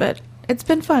goes. But it's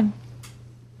been fun.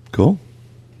 Cool.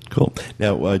 Cool.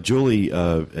 Now, Julie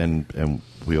and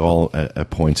we all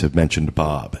at points have mentioned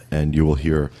Bob, and you will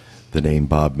hear the name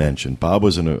Bob mentioned. Bob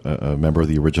was a member of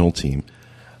the original team.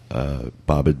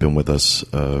 Bob had been with us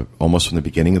almost from the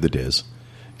beginning of the DIS.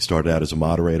 He started out as a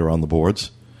moderator on the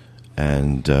boards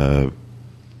and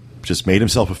just made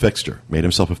himself a fixture. Made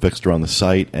himself a fixture on the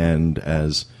site and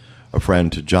as a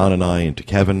friend to John and I and to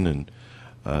Kevin.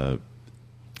 And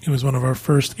He was one of our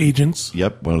first agents.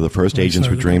 Yep, one of the first agents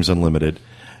with Dreams Unlimited.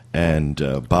 And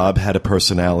Bob had a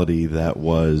personality that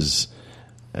was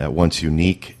at once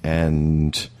unique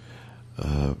and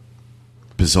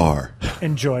bizarre.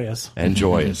 And joyous. And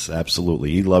joyous,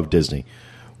 absolutely. He loved Disney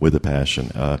with a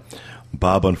passion.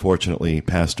 Bob, unfortunately,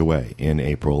 passed away in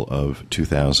April of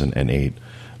 2008,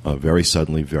 very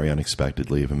suddenly, very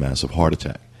unexpectedly, of a massive heart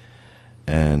attack.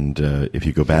 And if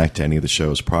you go back to any of the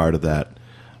shows prior to that,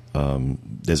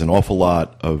 there's an awful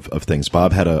lot of things.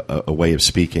 Bob had a way of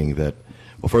speaking that,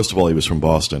 well, first of all, he was from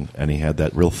Boston, and he had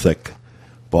that real thick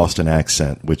Boston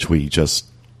accent, which we just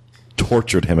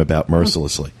tortured him about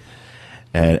mercilessly.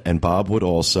 And Bob would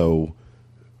also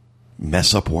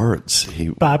mess up words.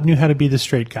 Bob knew how to be the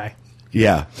straight guy.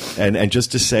 Yeah, and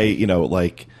just to say,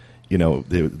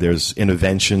 there's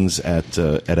interventions at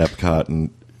Epcot,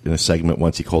 and in a segment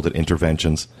once he called it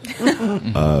interventions.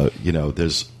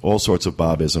 There's all sorts of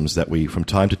Bobisms that we from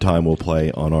time to time will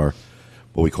play on our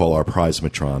what we call our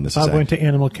Prizematron. Bob went to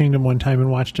Animal Kingdom one time and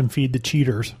watched him feed the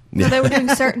cheaters. No, they were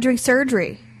doing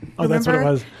surgery. Oh, that's what it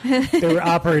was. They were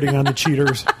operating on the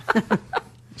cheaters.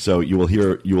 So you will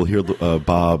hear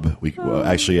Bob.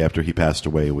 Actually, after he passed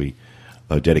away, we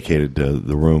dedicated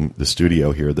the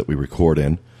studio here that we record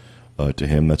in to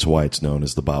him. That's why it's known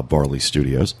as the Bob Varley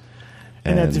Studios.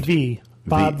 And that's V.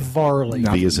 Bob Varley.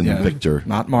 V is in Victor.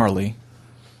 Not Marley.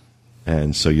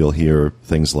 And so you'll hear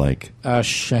things like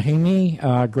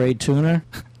Shahini, grade tuner.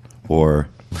 Or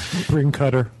Bring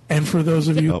cutter. And for those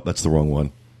of you... Oh, that's the wrong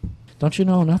one. Don't you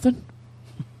know nothing?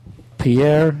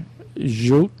 Pierre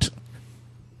Jout.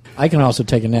 I can also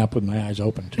take a nap with my eyes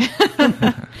open, too.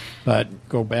 But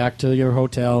go back to your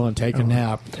hotel and take a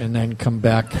nap and then come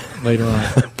back later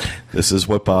on. This is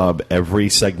what every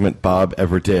segment Bob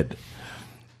ever did.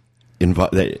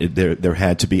 There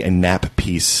had to be a nap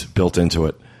piece built into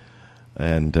it.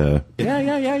 And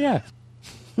Yeah.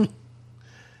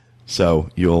 So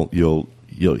you'll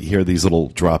hear these little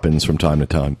drop-ins from time to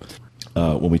time.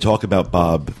 When we talk about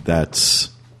Bob, that's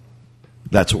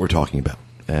what we're talking about.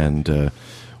 And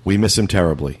we miss him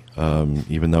terribly.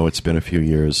 Even though it's been a few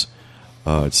years,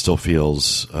 it still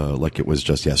feels like it was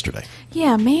just yesterday.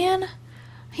 Yeah, man.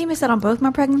 He missed out on both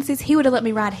my pregnancies. He would have let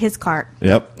me ride his cart.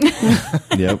 Yep.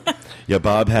 Yep. Yeah,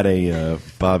 Bob had a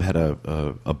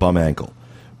bum ankle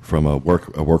from a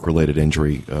work-related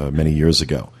injury many years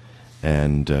ago.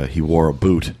 And he wore a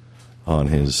boot on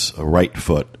his right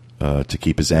foot to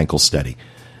keep his ankle steady.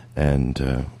 And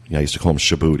I used to call him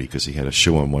Shabooty because he had a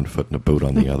shoe on one foot and a boot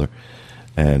on the other.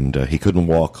 And he couldn't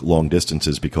walk long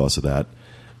distances because of that.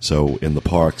 So in the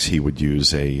parks, he would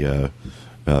use an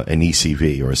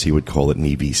ECV, or as he would call it, an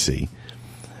EVC.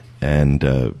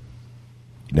 And,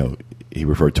 he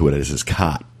referred to it as his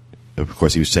cot. Of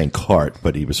course, he was saying cart,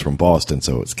 but he was from Boston,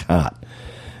 so it's cot.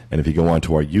 And if you go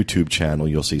onto our YouTube channel,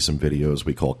 you'll see some videos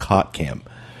we call Cot Cam,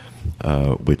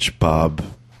 which Bob,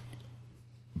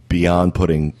 beyond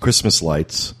putting Christmas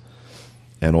lights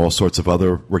and all sorts of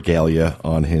other regalia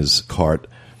on his cart,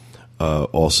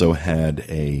 also had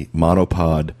a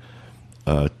monopod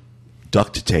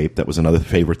duct tape. That was another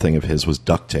favorite thing of his, was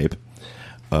duct tape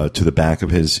to the back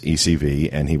of his ECV,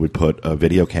 and he would put a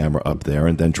video camera up there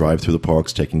and then drive through the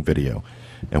parks taking video.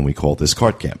 And we call this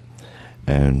Cart Cam.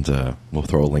 And we'll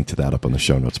throw a link to that up on the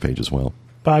show notes page as well.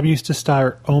 Bob used to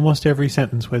start almost every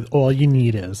sentence with, "All you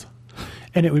need is."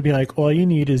 And it would be like, all you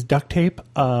need is duct tape,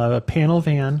 a panel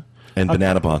van, and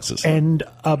banana boxes. And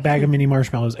a bag of mini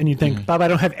marshmallows. And you'd think, Bob, I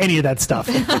don't have any of that stuff.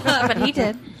 But he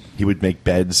did. He would make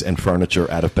beds and furniture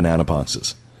out of banana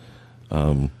boxes.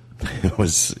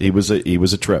 He was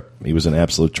a trip. He was an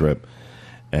absolute trip.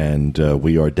 And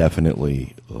we are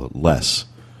definitely less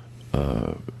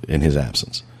in his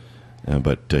absence.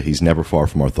 But he's never far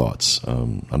from our thoughts. I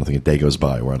don't think a day goes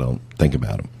by where I don't think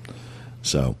about him.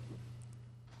 So,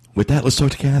 with that, let's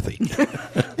talk to Kathy.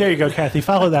 There you go, Kathy.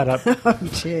 Follow that up. Oh,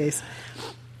 jeez.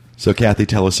 So, Kathy,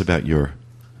 tell us about your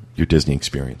Disney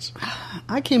experience.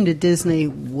 I came to Disney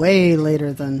way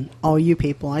later than all you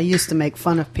people. I used to make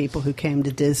fun of people who came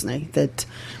to Disney. That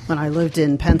when I lived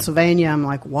in Pennsylvania, I'm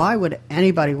like, why would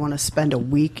anybody want to spend a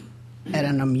week at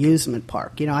an amusement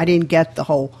park? I didn't get the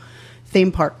whole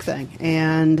theme park thing.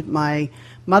 And my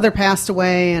mother passed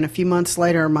away, and a few months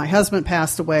later, my husband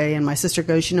passed away, and my sister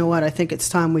goes, you know what, I think it's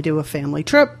time we do a family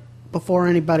trip before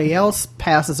anybody else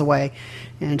passes away.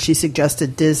 And she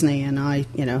suggested Disney, and I,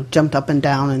 jumped up and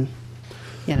down and,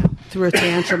 threw a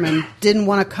tantrum and didn't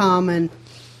want to come, and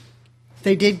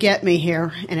they did get me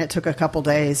here, and it took a couple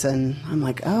days, and I'm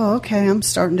like, oh, okay, I'm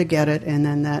starting to get it, and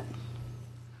then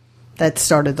that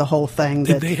started the whole thing.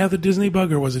 Did they have the Disney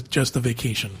bug, or was it just a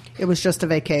vacation? It was just a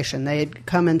vacation. They had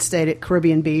come and stayed at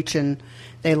Caribbean Beach, and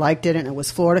they liked it, and it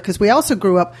was Florida. Because we also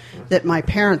grew up that my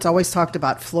parents always talked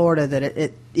about Florida,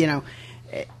 that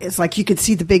it's like you could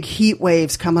see the big heat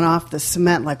waves coming off the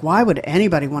cement. Like, why would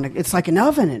anybody want to? It's like an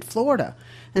oven in Florida.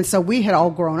 And so we had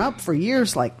all grown up for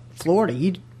years like, Florida,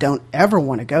 you don't ever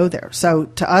want to go there. So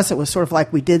to us, it was sort of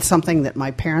like we did something that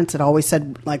my parents had always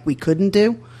said like we couldn't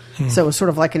do. So it was sort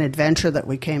of like an adventure that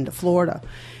we came to Florida.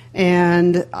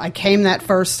 And I came that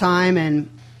first time, and,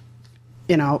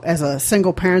 as a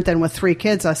single parent then with 3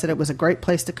 kids, I said it was a great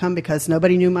place to come because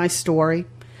nobody knew my story.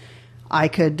 I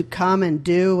could come and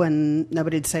do, and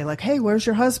nobody'd say like, hey, where's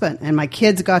your husband? And my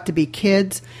kids got to be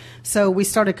kids. So we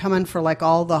started coming for like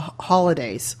all the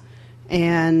holidays.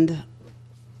 And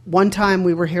one time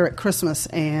we were here at Christmas,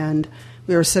 and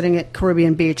we were sitting at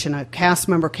Caribbean Beach, and a cast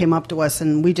member came up to us,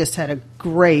 and we just had a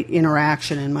great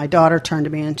interaction. And my daughter turned to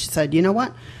me, and she said, you know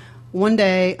what? One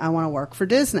day I want to work for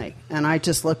Disney. And I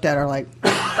just looked at her like,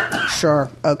 sure,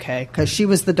 okay. Because she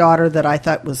was the daughter that I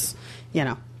thought was,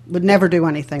 would never do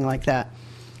anything like that.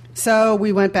 So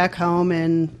we went back home,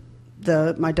 and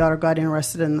my daughter got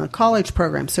interested in the college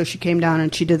program. So she came down,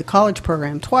 and she did the college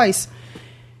program twice.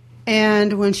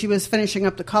 And when she was finishing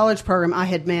up the college program, I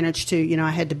had managed to,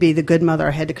 I had to be the good mother.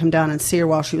 I had to come down and see her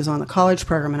while she was on the college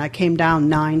program. And I came down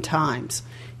 9 times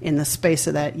in the space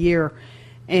of that year.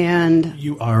 And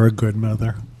you are a good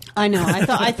mother. I know.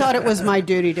 I thought it was my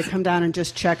duty to come down and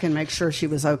just check and make sure she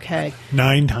was okay.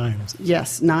 9 times.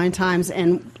 Yes, 9 times.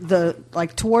 And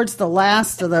towards the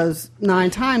last of those 9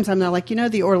 times, I'm like,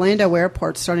 the Orlando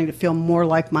airport's starting to feel more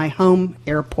like my home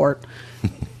airport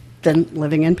than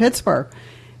living in Pittsburgh.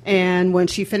 And when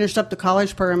she finished up the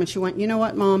college program, and she went, you know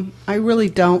what, Mom, I really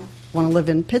don't want to live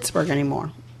in Pittsburgh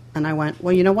anymore. And I went,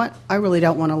 well, you know what, I really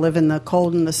don't want to live in the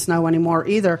cold and the snow anymore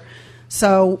either.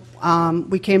 So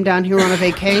we came down here on a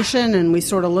vacation, and we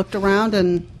sort of looked around,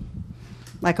 and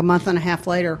like a month and a half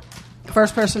later, the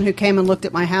first person who came and looked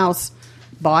at my house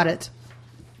bought it.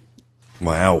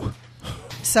 Wow.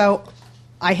 So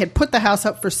I had put the house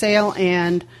up for sale,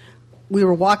 and we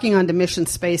were walking onto Mission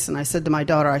Space, and I said to my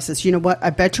daughter, I says, you know what, I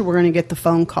bet you we're going to get the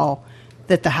phone call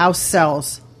that the house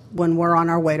sells when we're on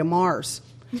our way to Mars.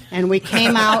 And we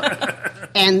came out,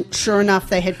 and sure enough,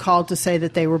 they had called to say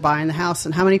that they were buying the house.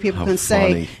 And how many people can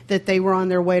say that they were on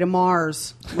their way to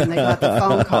Mars when they got the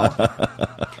phone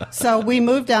call? So we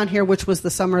moved down here, which was the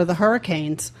summer of the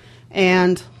hurricanes.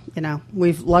 And,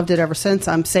 we've loved it ever since.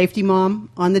 I'm safety mom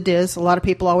on the DIS. A lot of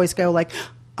people always go like,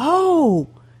 oh,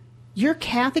 you're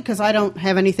Kathy? Because I don't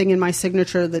have anything in my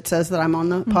signature that says that I'm on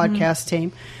the podcast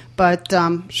team. But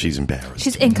she's embarrassed.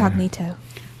 She's incognito.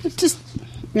 It's just...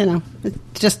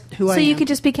 it's just who I am. So you could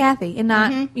just be Kathy and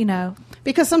not,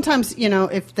 Because sometimes,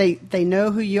 if they know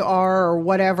who you are or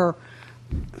whatever,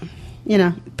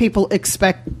 people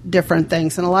expect different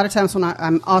things. And a lot of times when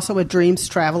I'm also a Dreams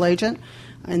travel agent,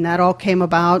 and that all came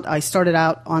about. I started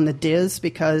out on the DIS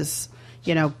because,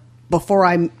 before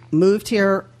I moved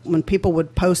here, when people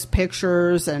would post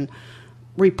pictures and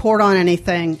report on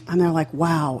anything, and they're like,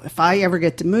 wow, if I ever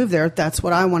get to move there, that's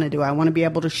what I want to do. I want to be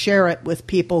able to share it with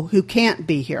people who can't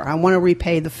be here. I want to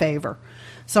repay the favor.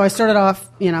 So I started off,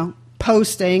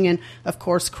 posting, and of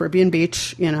course, Caribbean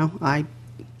Beach,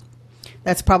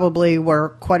 that's probably where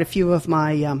quite a few of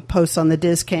my posts on the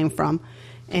DIS came from.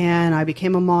 And I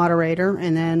became a moderator,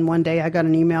 and then one day I got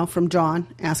an email from John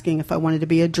asking if I wanted to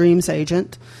be a Dreams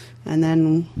agent. And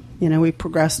then, we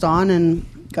progressed on and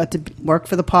got to work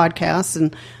for the podcast,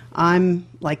 and I'm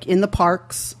like in the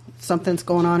parks. Something's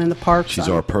going on in the parks. She's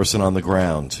our person on the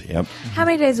ground. Yep. How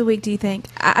many days a week do you think?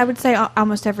 I would say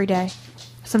almost every day.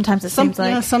 Sometimes it seems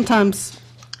like. Yeah, sometimes,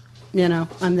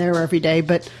 I'm there every day.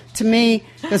 But to me,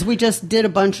 because we just did a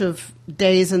bunch of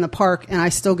days in the park, and I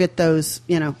still get those,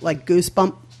 like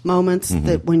goosebump moments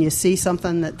that when you see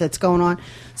something that's going on.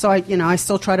 So I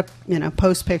still try to,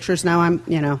 post pictures. Now I'm,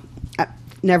 I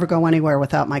never go anywhere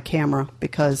without my camera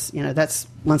because, that's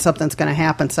when something's going to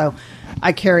happen. So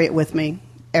I carry it with me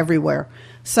everywhere.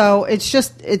 So it's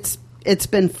just, it's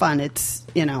been fun. It's,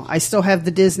 I still have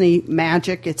the Disney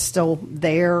magic. It's still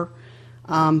there.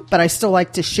 But I still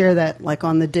like to share that, like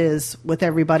on the DIS, with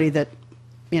everybody that,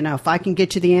 if I can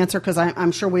get you the answer, because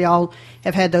I'm sure we all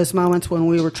have had those moments when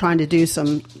we were trying to do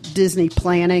some Disney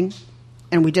planning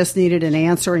and we just needed an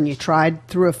answer and you tried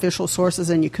through official sources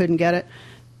and you couldn't get it.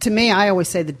 To me, I always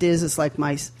say the DIS is like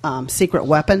my secret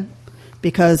weapon,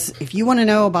 because if you want to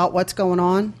know about what's going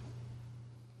on,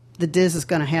 the DIS is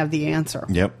going to have the answer.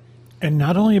 Yep. And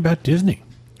not only about Disney.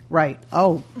 Right.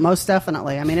 Oh, most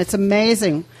definitely. I mean, it's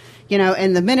amazing.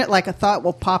 And the minute like a thought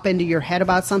will pop into your head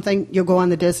about something, you'll go on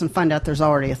the DIS and find out there's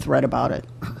already a thread about it.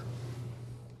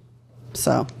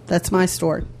 So that's my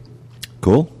story.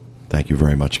 Cool. Thank you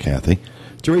very much, Kathy.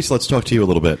 Teresa, let's talk to you a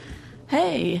little bit.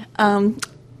 Hey,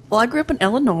 well, I grew up in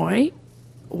Illinois,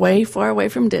 way far away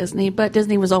from Disney, but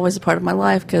Disney was always a part of my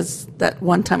life because that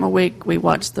one time a week we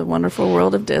watched The Wonderful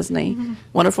World of Disney,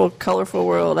 Wonderful, Colorful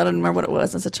World. I don't remember what it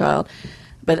was as a child,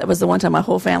 but it was the one time my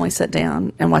whole family sat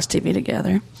down and watched TV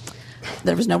together.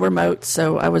 There was no remote,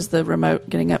 so I was the remote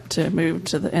getting up to move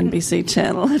to the NBC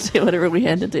channel and do whatever we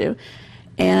had to do.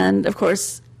 And, of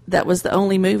course, that was the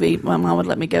only movie my mom would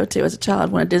let me go to as a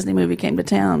child. When a Disney movie came to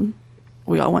town,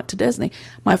 we all went to Disney.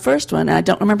 My first one, I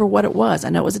don't remember what it was. I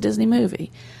know it was a Disney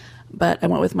movie. But I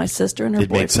went with my sister and her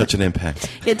boyfriend. It made such an impact.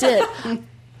 It did.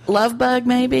 Love Bug,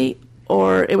 maybe,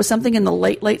 or it was something in the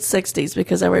late 60s,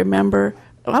 because I remember,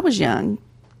 I was young.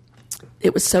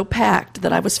 It was so packed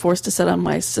that I was forced to sit on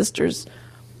my sister's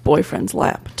boyfriend's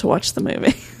lap to watch the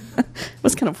movie. It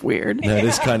was kind of weird. That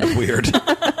is kind of weird.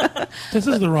 This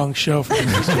is the wrong show for me.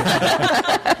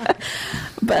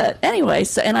 But anyway,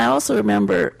 and I also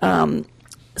remember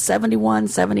 71,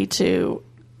 72,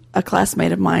 a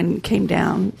classmate of mine came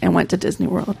down and went to Disney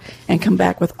World and come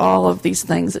back with all of these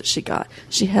things that she got.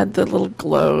 She had the little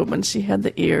globe and she had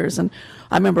the ears, and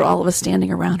I remember all of us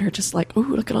standing around her just like,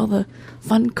 ooh, look at all the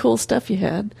fun, cool stuff you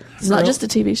had. It's not just a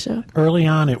TV show. Early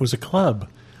on, it was a club.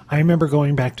 I remember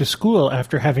going back to school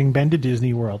after having been to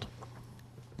Disney World.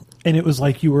 And it was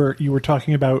like you were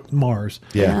talking about Mars.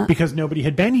 Yeah. Because nobody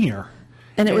had been here.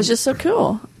 And it was just so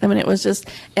cool. I mean, it was just...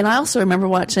 And I also remember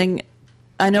watching...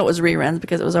 I know it was reruns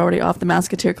because it was already off the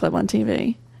Mouseketeer Club on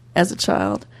TV as a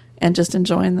child, and just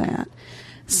enjoying that.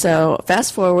 So,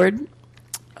 fast forward,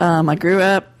 I grew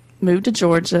up, moved to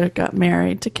Georgia, got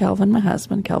married to Kelvin, my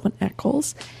husband, Kelvin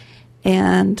Eccles,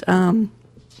 and didn't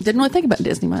really think about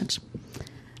Disney much.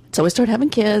 So we started having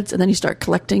kids, and then you start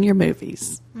collecting your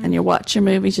movies. And you watch your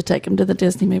movies, you take them to the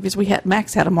Disney movies.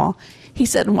 Max had them all. He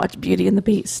sat and watched Beauty and the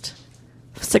Beast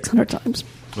 600 times.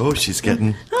 Oh, she's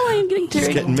getting... Oh, I'm getting teary.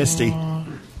 She's getting misty.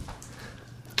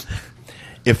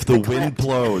 If the wind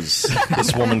blows,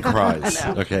 this woman cries.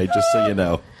 Okay, just so you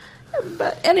know.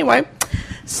 But anyway,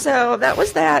 so that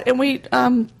was that. And we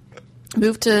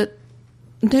moved to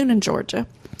Noonan, Georgia.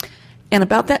 And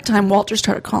about that time, Walter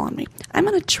started calling me. I'm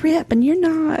on a trip, and you're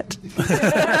not.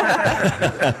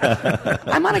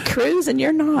 I'm on a cruise, and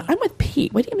you're not. I'm with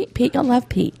Pete. What do you mean, Pete? You'll love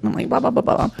Pete. And I'm like, blah, blah, blah,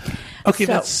 blah. Okay,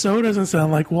 that so doesn't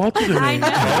sound like Walter to me. I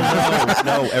know.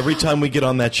 No, every time we get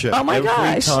on that show, Oh, my every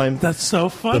gosh. time That's so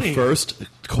funny. the first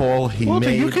call he Walter,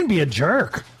 made... you can be a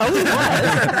jerk. Oh, he was.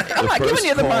 I'm not giving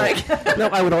you the mic. No,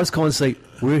 I would always call and say,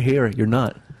 "We're here. You're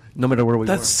not." No matter where we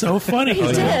That's so funny. He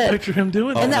I did. picture him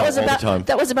doing that. And that no, was all the about time.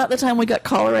 that was about the time we got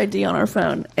caller ID on our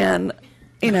phone, and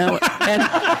and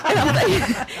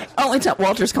only time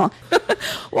Walter's calling.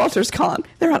 Walter's calling.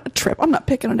 They're on a trip. I'm not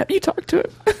picking it up. You talk to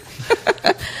him.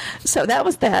 So that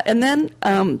was that, and then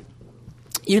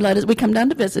you let us. We come down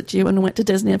to visit you, and went to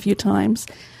Disney a few times,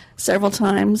 several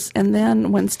times, and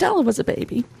then when Stella was a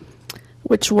baby,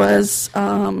 which was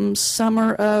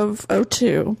summer of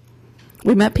 '02,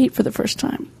 we met Pete for the first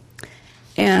time.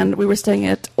 And we were staying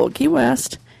at Old Key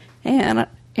West, and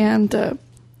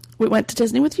we went to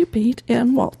Disney with you, Pete,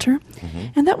 and Walter,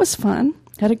 and that was fun.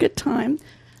 Had a good time.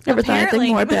 Never thought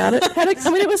anything more about it.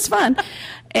 It was fun,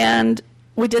 and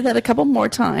we did that a couple more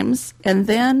times, and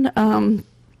then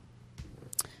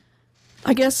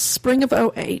I guess spring of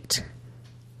 '08,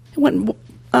 when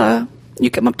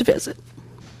you come up to visit.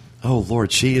 Oh,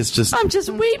 Lord, she is just... I'm just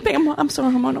weeping. I'm so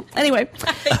hormonal. Anyway.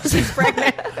 She's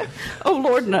pregnant. Oh,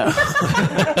 Lord, no.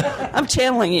 I'm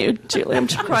channeling you, Julie. I'm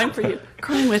crying for you.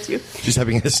 Crying with you. She's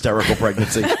having a hysterical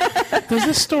pregnancy. Does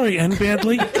this story end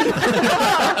badly?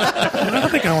 I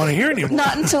don't think I want to hear anymore.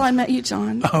 Not until I met you,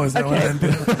 John. Oh, is that what it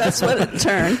ended? That's what it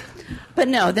turned. But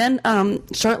no, then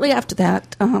shortly after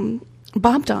that,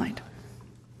 Bob died.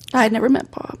 I had never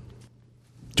met Bob.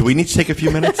 Do we need to take a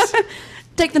few minutes?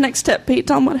 Take the next step, Pete.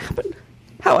 Tell them what happened.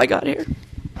 How I got here.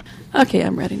 Okay,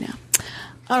 I'm ready now.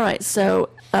 All right, so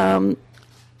New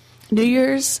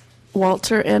Year's,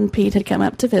 Walter and Pete had come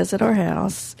up to visit our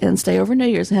house and stay over New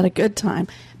Year's and had a good time.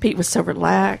 Pete was so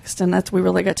relaxed, and we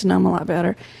really got to know him a lot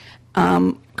better.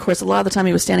 Of course, a lot of the time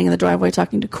he was standing in the driveway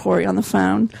talking to Corey on the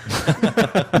phone.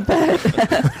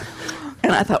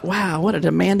 And I thought, wow, what a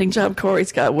demanding job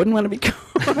Corey's got. Wouldn't want to be Corey.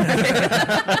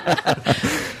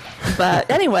 But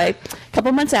anyway, a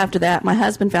couple months after that, my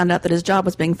husband found out that his job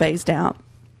was being phased out.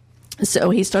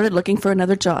 So he started looking for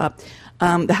another job.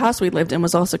 The house we lived in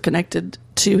was also connected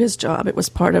to his job. It was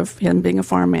part of him being a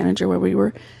farm manager where we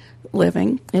were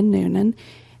living in Noonan.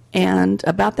 And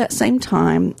about that same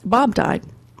time, Bob died.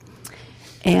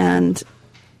 And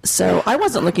so I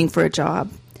wasn't looking for a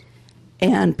job.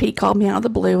 And Pete called me out of the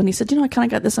blue, and he said, I kind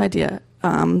of got this idea.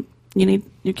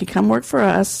 You can come work for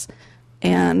us.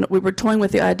 And we were toying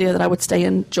with the idea that I would stay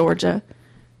in Georgia,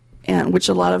 and which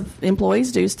a lot of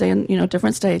employees do, stay in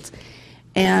different states,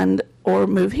 or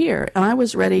move here. And I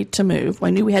was ready to move. I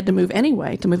knew we had to move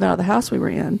anyway to move out of the house we were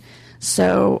in.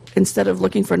 So instead of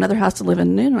looking for another house to live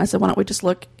in Noonan, I said, why don't we just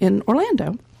look in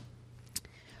Orlando?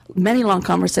 Many long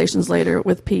conversations later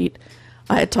with Pete,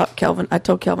 I told Kelvin, I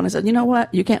said, you know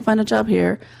what? You can't find a job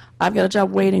here. I've got a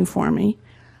job waiting for me.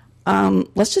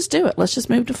 Let's just do it. Let's just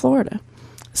move to Florida.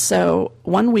 So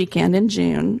one weekend in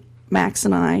June, Max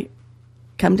and I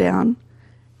come down,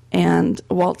 and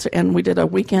Walter, and we did a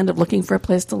weekend of looking for a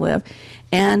place to live.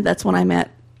 And that's when I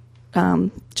met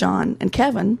John and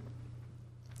Kevin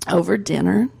over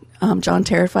dinner. John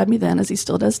terrified me then, as he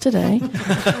still does today.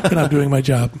 And I'm doing my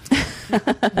job.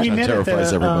 We met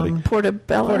terrifies at the, everybody.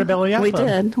 Portobello Yacht We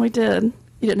Club. We did.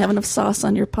 You didn't have enough sauce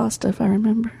on your pasta, if I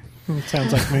remember.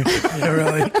 Sounds like me. Yeah,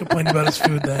 really. Complained about his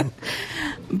food then.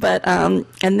 But and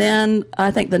then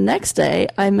I think the next day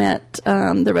I met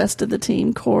the rest of the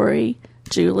team: Corey,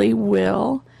 Julie,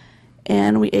 Will,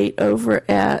 and we ate over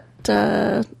at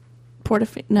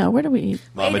Portofino. No, where do we eat?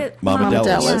 Mama Mama Della's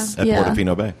Della's, at yeah.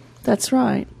 Portofino Bay. That's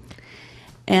right.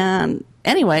 And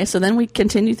anyway, so then we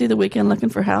continued through the weekend looking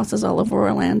for houses all over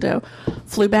Orlando.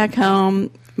 Flew back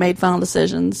home, made final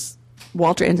decisions.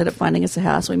 Walter ended up finding us a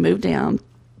house. We moved down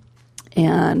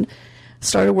and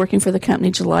started working for the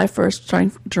company July 1st,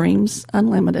 trying Dreams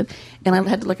Unlimited. And I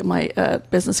had to look at my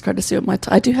business card to see what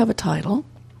I do have a title.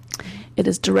 It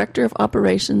is Director of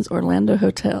Operations, Orlando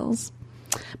Hotels.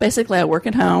 Basically, I work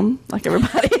at home like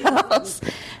everybody else,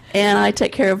 and I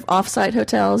take care of off-site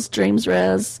hotels, Dreams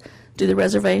Res, do the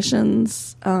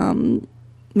reservations,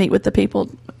 meet with the people,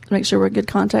 make sure we're in good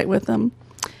contact with them.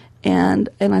 And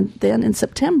then in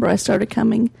September, I started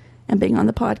coming and being on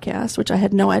the podcast, which I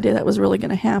had no idea that was really going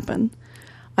to happen.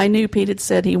 I knew Pete had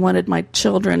said he wanted my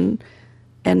children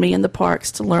and me in the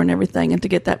parks to learn everything and to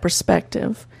get that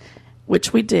perspective,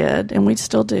 which we did, and we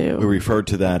still do. We referred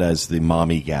to that as the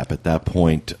mommy gap at that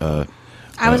point.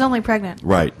 I was only pregnant.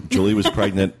 Right. Julie was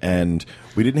pregnant, and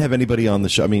we didn't have anybody on the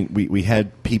show. I mean, we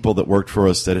had people that worked for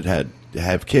us that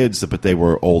have kids, but they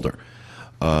were older.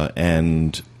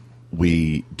 And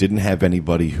we didn't have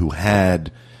anybody who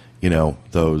had,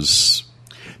 those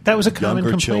That was a common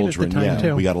younger complaint children. at the time, Yeah,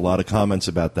 too. we got a lot of comments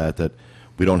about that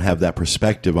we don't have that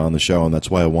perspective on the show, and that's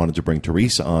why I wanted to bring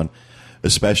Teresa on,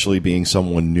 especially being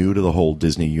someone new to the whole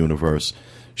Disney universe.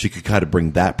 She could kind of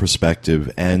bring that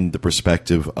perspective and the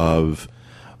perspective of,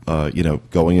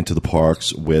 going into the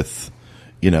parks with,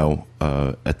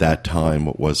 at that time,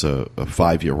 what was a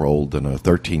 5-year-old and a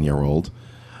 13-year-old,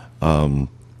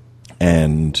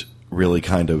 and really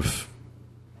kind of,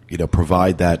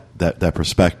 provide that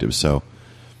perspective. So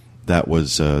that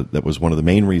was one of the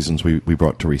main reasons we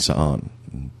brought Teresa on.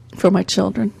 For my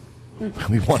children.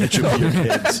 We wanted you for your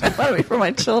kids. For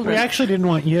my children. We actually didn't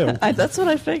want you. That's what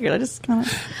I figured. I just kind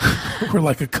of... We're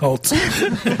like a cult.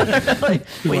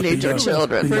 we need your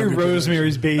children. Very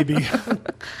Rosemary's Baby.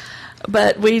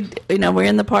 But we're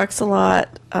in the parks a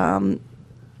lot. I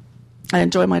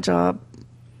enjoy my job,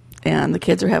 and the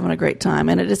kids are having a great time.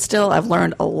 And it is still, I've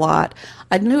learned a lot.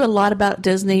 I knew a lot about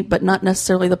Disney, but not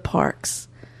necessarily the parks.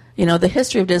 The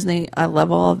history of Disney, I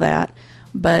love all of that.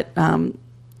 But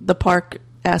the park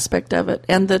aspect of it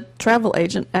and the travel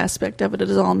agent aspect of it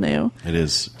is all new. It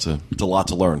is. It's a lot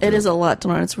to learn. It is a lot to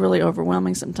learn. It's really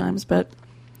overwhelming sometimes. But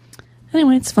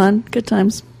anyway, it's fun. Good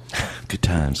times. Good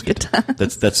times. Good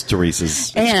times. That's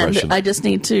Teresa's And expression. I just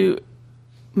need to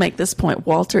make this point.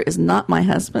 Walter is not my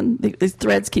husband. These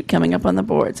threads keep coming up on the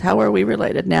boards. How are we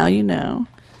related? Now you know.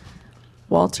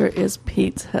 Walter is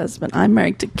Pete's husband. I'm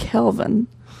married to Kelvin.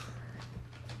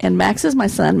 And Max is my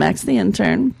son, Max the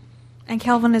intern. And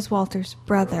Kelvin is Walter's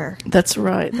brother. That's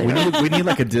right. We need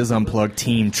like a DIS Unplugged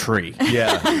team tree.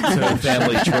 Yeah, so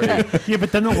family tree. Yeah,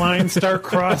 but then the lines start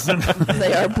crossing.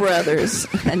 They are brothers.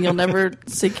 And you'll never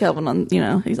see Kelvin on,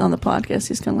 he's on the podcast.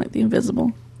 He's kind of like the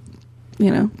invisible,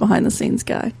 behind the scenes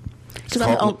guy.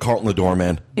 Carlton the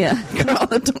doorman. Yeah, Carl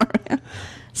the doorman.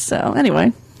 So,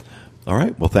 anyway. All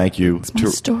right. Well, thank you, It's my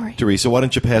story. Teresa. Why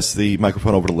don't you pass the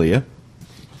microphone over to Leah?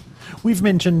 We've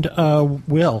mentioned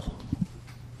Will.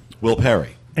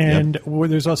 Perry. And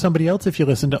there's somebody else, if you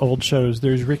listen to old shows.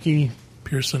 There's Ricky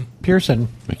Pearson.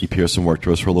 Ricky Pearson worked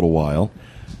for us for a little while.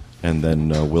 And then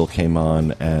Will came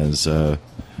on as an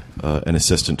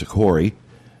assistant to Corey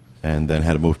and then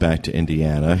had to move back to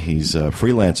Indiana. He's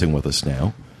freelancing with us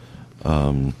now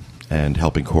and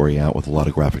helping Corey out with a lot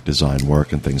of graphic design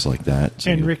work and things like that.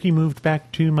 So and Ricky moved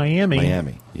back to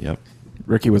Miami. Yep.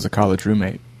 Ricky was a college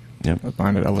roommate Yep. of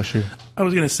mine at LSU. I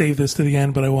was going to save this to the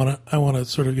end, but I want to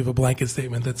sort of give a blanket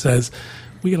statement that says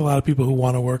we get a lot of people who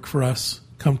want to work for us,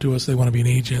 come to us, they want to be an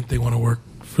agent, they want to work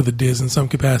for the DIS in some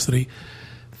capacity.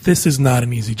 This is not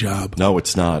an easy job. No,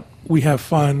 it's not. We have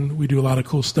fun. We do a lot of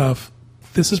cool stuff.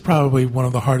 This is probably one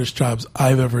of the hardest jobs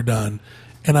I've ever done,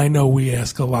 and I know we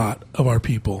ask a lot of our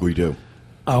people. We do.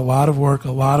 A lot of work,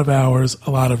 a lot of hours,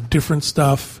 a lot of different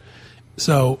stuff.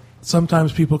 So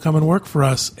sometimes people come and work for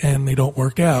us, and they don't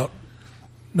work out.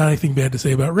 Not anything bad to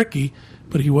say about Ricky,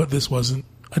 but this wasn't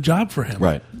a job for him.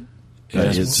 Right.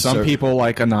 Some people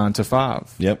like a 9 to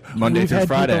 5. Yep. Monday We've through had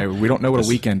Friday. people- We don't know what a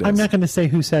weekend is. I'm not going to say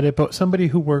who said it, but somebody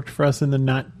who worked for us in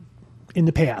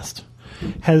the past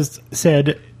has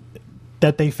said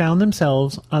that they found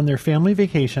themselves on their family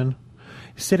vacation,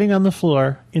 sitting on the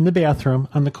floor in the bathroom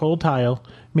on the cold tile,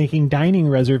 making dining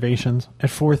reservations at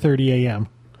 4:30 a.m.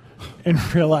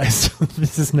 and realized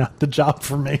this is not the job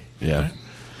for me. Yeah.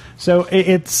 So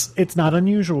it's not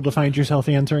unusual to find yourself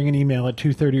answering an email at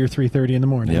 2:30 or 3:30 in the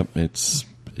morning. Yep. It's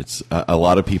a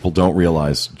lot of people don't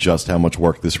realize just how much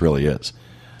work this really is.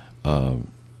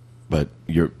 But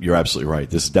you're absolutely right.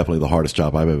 This is definitely the hardest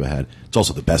job I've ever had. It's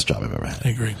also the best job I've ever had. I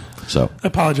agree. So I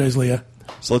apologize, Leah.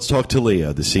 let's talk to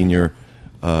Leah, the senior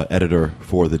editor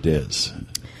for the DIS.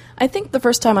 I think the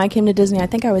first time I came to Disney, I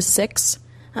think I was 6,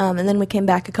 and then we came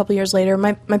back a couple years later.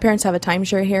 My parents have a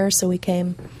timeshare here, so we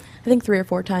came, I think, 3 or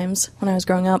 4 times when I was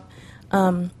growing up.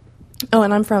 And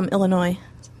I'm from Illinois,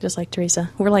 just like Teresa.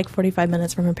 We're like 45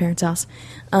 minutes from her parents' house.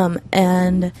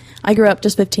 And I grew up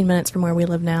just 15 minutes from where we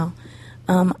live now.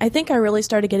 I think I really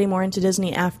started getting more into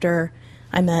Disney after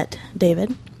I met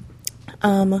David.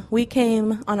 We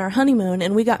came on our honeymoon,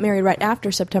 and we got married right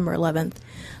after September 11th.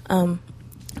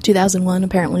 2001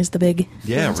 apparently is the big...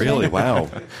 Yeah, really? Wow.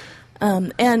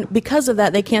 And because of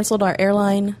that, they canceled our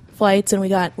airline flights, and we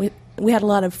had a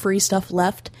lot of free stuff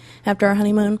left after our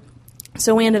honeymoon.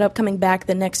 So we ended up coming back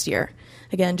the next year,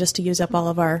 again, just to use up all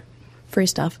of our free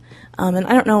stuff. And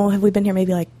I don't know, have we been here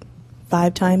maybe like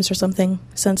 5 times or something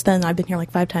since then? I've been here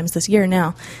like 5 times this year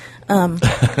now.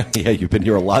 Yeah, you've been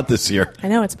here a lot this year. I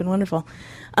know, it's been wonderful.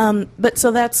 But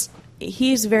so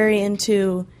he's very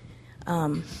into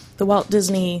the Walt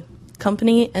Disney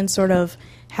Company and sort of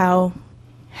how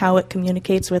it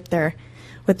communicates with their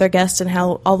guests and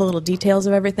how all the little details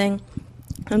of everything.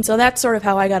 And so that's sort of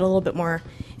how I got a little bit more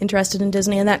interested in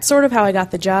Disney, and that's sort of how I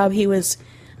got the job.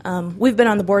 We've been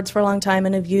on the boards for a long time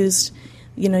and have used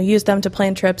them to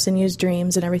plan trips and used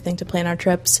Dreams and everything to plan our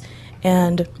trips.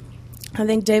 And I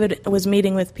think David was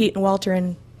meeting with Pete and Walter,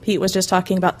 and Pete was just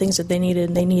talking about things that they needed,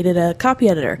 and they needed a copy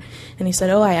editor. And he said,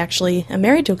 I actually am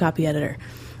married to a copy editor.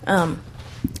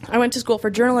 I went to school for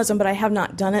journalism, but I have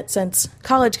not done it since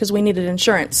college because we needed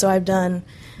insurance. So I've done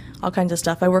all kinds of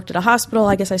stuff. I worked at a hospital.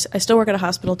 I guess I still work at a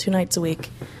hospital 2 nights a week.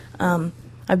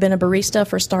 I've been a barista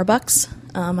for Starbucks.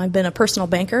 I've been a personal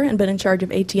banker and been in charge of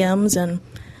ATMs and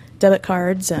debit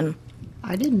cards. And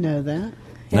I didn't know that.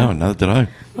 Yeah. No, neither did I.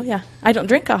 Well, yeah. I don't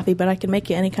drink coffee, but I can make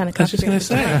you any kind of I was coffee. just going to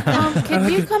say.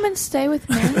 Can you come and stay with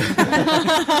me?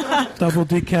 Double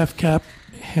decaf cap,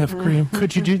 half cream.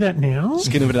 Could you do that now?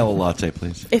 Skin and vanilla latte,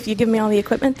 please. If you give me all the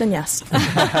equipment, then yes.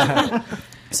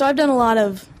 So I've done a lot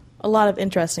of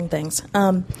interesting things.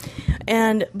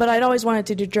 But I'd always wanted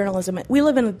to do journalism. We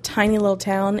live in a tiny little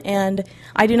town, and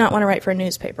I do not want to write for a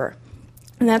newspaper.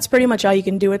 And that's pretty much all you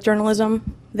can do with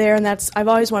journalism there. And I've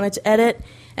always wanted to edit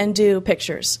and do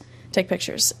pictures, take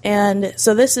pictures. And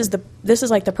so this is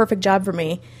like the perfect job for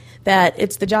me. That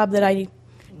it's the job that I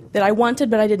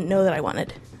wanted, but I didn't know that I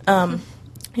wanted. I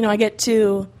get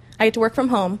to work from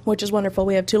home, which is wonderful.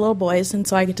 We have 2 little boys, and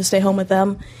so I get to stay home with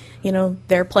them.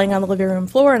 They're playing on the living room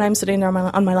floor, and I'm sitting there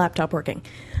on my laptop working.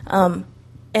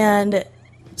 And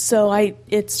so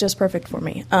it's just perfect for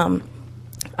me.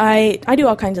 I do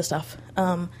all kinds of stuff.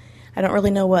 I don't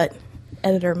really know what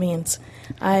editor means.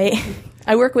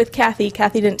 I work with Kathy.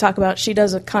 Kathy didn't talk about, she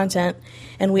does content,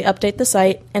 and we update the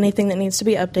site, anything that needs to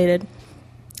be updated.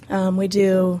 We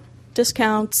do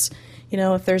discounts,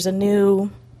 if there's a new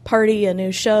party, a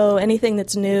new show, anything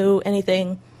that's new,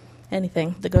 anything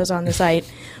that goes on the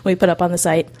site, we put up on the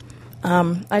site.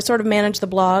 I sort of manage the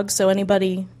blogs, so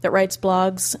anybody that writes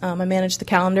blogs, I manage the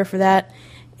calendar for that,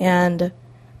 and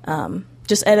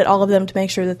just edit all of them to make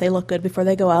sure that they look good before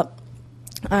they go up.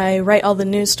 I write all the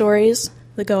news stories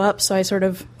that go up, so I sort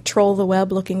of troll the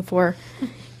web looking for,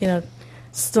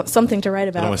 something to write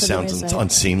about. That almost sounds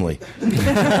unseemly.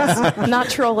 Not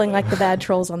trolling like the bad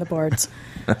trolls on the boards.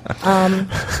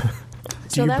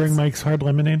 Do you bring Mike's Hard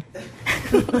Lemonade?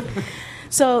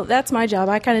 So that's my job.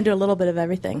 I kind of do a little bit of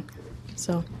everything.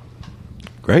 So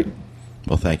Great.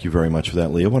 Well, thank you very much for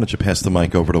that, Leah. Why don't you pass the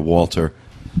mic over to Walter,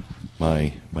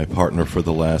 my partner for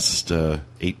the last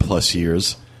 8+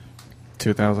 years.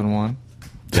 2001.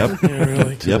 Yep. Yeah,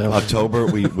 really. Yep. October.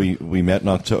 We met in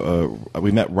October.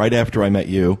 We met right after I met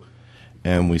you,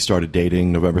 and we started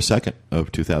dating November 2nd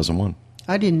of 2001.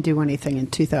 I didn't do anything in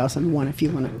 2001, if you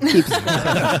want to keep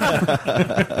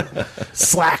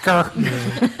Slacker.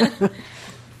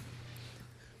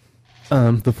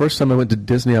 The first time I went to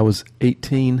Disney, I was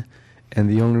 18, and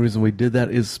the only reason we did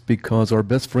that is because our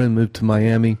best friend moved to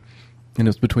Miami, and it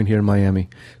was between here and Miami.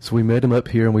 So we met him up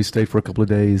here, and we stayed for a couple of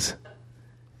days,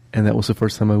 and that was the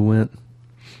first time I went.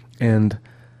 And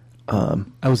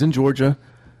I was in Georgia.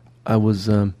 I was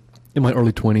in my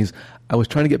early 20s. I was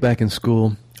trying to get back in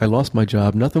school. I lost my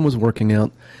job. Nothing was working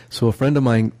out. So a friend of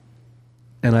mine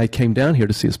and I came down here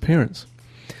to see his parents.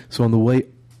 So on the way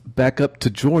back up to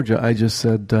Georgia, I just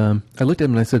said, I looked at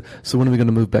him and I said, so when are we going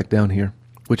to move back down here?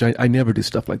 Which I never do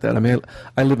stuff like that. I mean,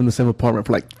 I lived in the same apartment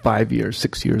for like 5 years,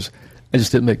 6 years. I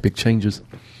just didn't make big changes.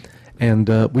 And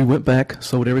we went back,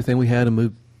 sold everything we had, and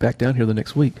moved back down here the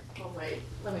next week. Oh, wait.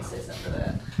 Let me say something to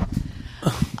that.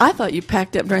 I thought you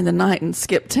packed up during the night and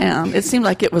skipped town. It seemed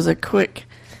like it was a quick,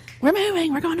 we're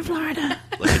moving, we're going to Florida.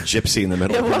 Like a gypsy in the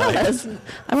middle It of the night. was.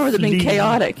 I remember it being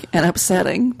chaotic and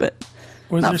upsetting, but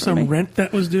Was not there for some me. rent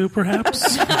that was due,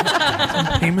 perhaps?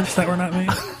 Some payments that were not made?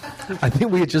 I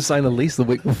think we had just signed a lease the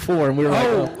week before, and we were like,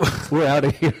 oh, we're out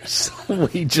of here. So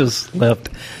we just left.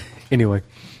 Anyway,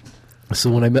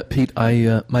 so when I met Pete,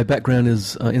 my background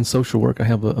is in social work. I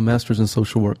have a master's in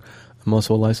social work. I'm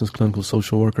also a licensed clinical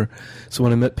social worker. So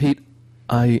when I met Pete,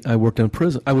 I worked in a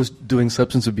prison. I was doing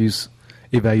substance abuse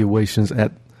evaluations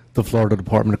at the Florida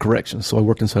Department of Corrections. So I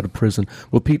worked inside a prison.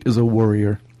 Well, Pete is a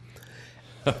warrior.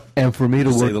 And for me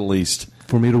to say work, the least.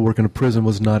 For me to work in a prison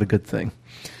was not a good thing.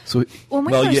 So When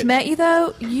we Well, first yeah. met you,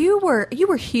 though, you were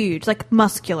huge, like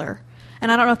muscular.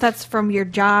 And I don't know if that's from your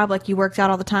job, like you worked out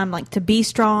all the time, like to be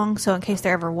strong. So in case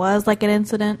there ever was like an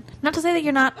incident, not to say that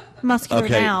you're not muscular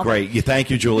Okay, now. great. Thank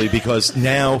you, Julie, because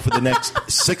now for the next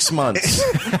 6 months,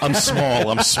 I'm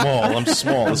small. This is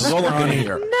all I'm going to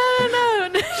hear. No.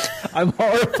 I'm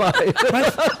horrified.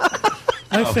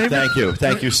 My favorite.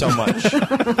 Thank you so much.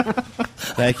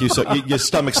 Thank you. So your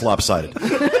stomach's lopsided. But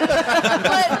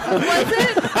was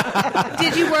it?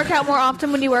 Did you work out more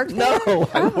often when you worked there? No,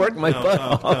 I worked my butt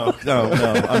off. No.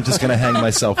 I'm just going to hang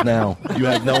myself now. You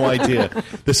have no idea.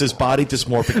 This is body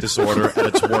dysmorphic disorder at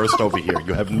its worst over here.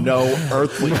 You have no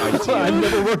earthly I've idea.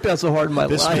 never worked out so hard in my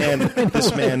life.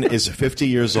 This man is 50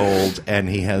 years old, and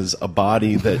he has a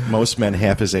body that most men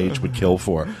half his age would kill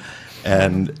for.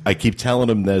 And I keep telling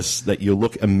him this, that you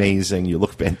look amazing, you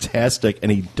look fantastic,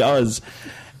 and he does.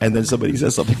 And then somebody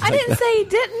says something I like didn't that, say he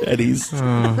didn't. and he's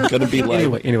going to be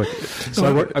like... Anyway. So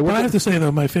I work. But I have to say,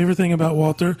 though, my favorite thing about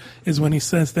Walter is when he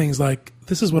says things like,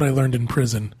 this is what I learned in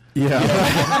prison. Yeah.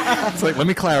 It's like, let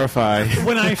me clarify.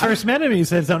 When I first met him, he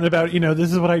said something about,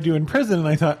 this is what I do in prison. And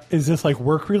I thought, is this like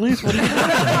work release? What are you doing?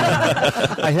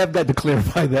 I have got to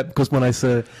clarify that because when I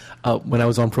said when I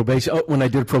was on probation, when I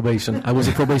did probation, I was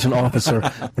a probation officer.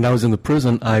 When I was in the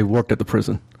prison, I worked at the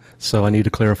prison. So I need to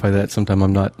clarify that. Sometimes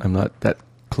I'm not that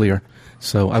clear.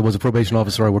 So I was a probation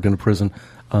officer. I worked in a prison.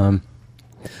 The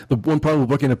one problem with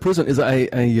working in a prison is I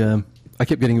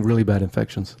kept getting really bad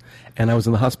infections, and I was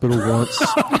in the hospital once.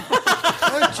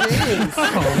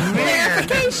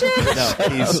 Verification. No,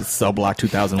 he's... Cell Block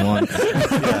 2001.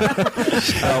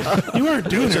 You weren't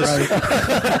doing it right.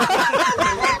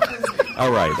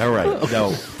 All right.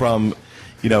 No, from...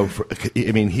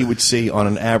 he would see on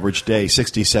an average day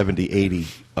 60, 70, 80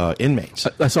 inmates.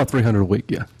 I saw 300 a week.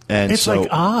 Yeah. And It's so, like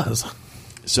Oz.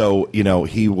 So,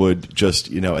 he would just,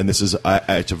 and this is,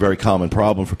 it's a very common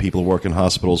problem for people who work in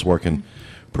hospitals, work in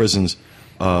prisons.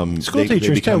 School They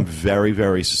teachers, become too. very,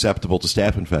 very susceptible to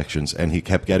staph infections, and he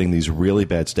kept getting these really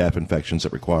bad staph infections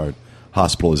that required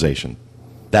hospitalization.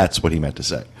 That's what he meant to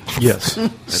say. Yes.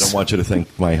 I don't want you to think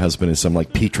my husband is some,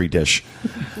 like, petri dish.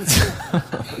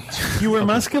 You were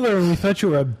muscular and we thought you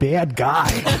were a bad guy.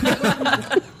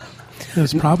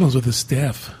 There's problems with his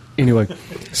staff. Anyway,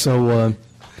 so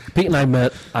Pete and I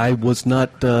met. I was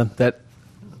not that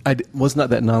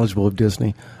knowledgeable of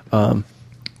Disney,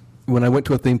 When I went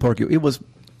to a theme park, it was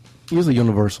usually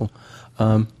Universal.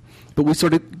 But we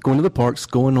started going to the parks,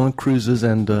 going on cruises,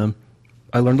 and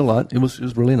I learned a lot. It was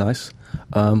really nice.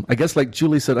 I guess like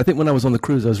Julie said, I think when I was on the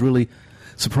cruise, I was really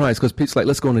surprised because Pete's like,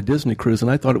 let's go on a Disney cruise.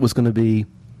 And I thought it was going to be,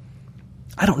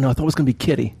 I don't know, I thought it was going to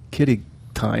be kiddie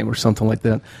time or something like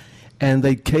that. And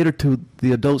they cater to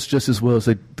the adults just as well as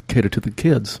they cater to the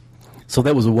kids. So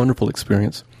that was a wonderful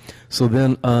experience. So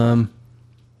then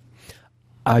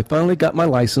I finally got my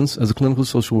license as a clinical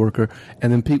social worker.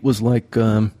 And then Pete was like,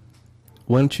 why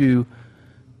don't you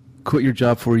quit your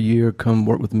job for a year, come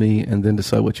work with me, and then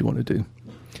decide what you want to do.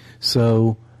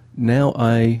 So now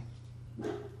I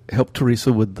help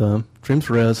Teresa with Dreams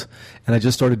Res, and I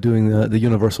just started doing the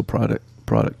Universal product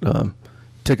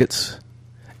tickets,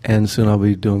 and soon I'll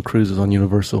be doing cruises on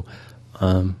Universal.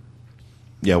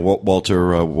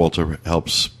 Walter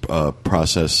helps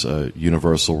process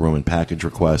Universal room and package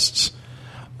requests.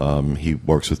 He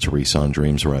works with Teresa on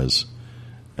Dreams Res,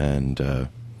 and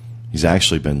he's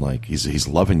actually been like he's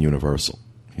loving Universal.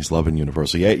 He's loving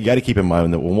Universal. Yeah, you got to keep in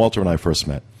mind that when Walter and I first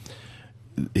met,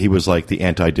 he was like the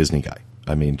anti-Disney guy.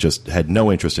 I mean, just had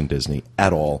no interest in Disney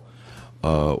at all.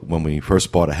 When we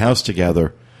first bought a house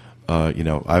together,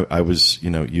 I was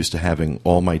used to having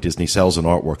all my Disney cells and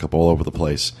artwork up all over the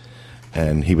place,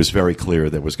 and he was very clear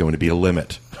there was going to be a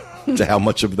limit to how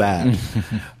much of that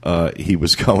he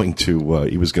was going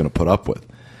to put up with,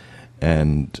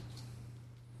 and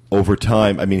over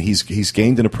time, I mean, he's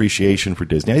gained an appreciation for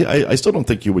Disney. I still don't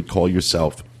think you would call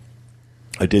yourself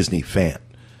a Disney fan.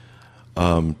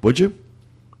 Would you?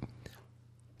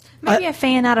 Maybe a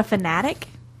fan, not a fanatic.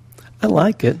 I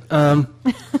like it.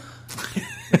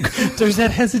 There's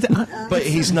that hesitant. But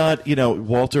he's not,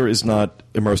 Walter is not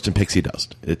immersed in pixie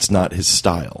dust. It's not his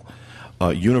style.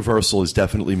 Universal is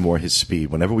definitely more his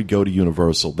speed. Whenever we go to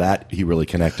Universal, that he really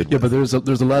connected with. Yeah, but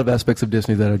there's a lot of aspects of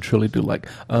Disney that I truly do like.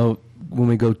 When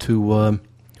we go to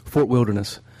Fort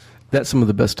Wilderness, that's some of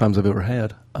the best times I've ever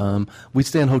had. We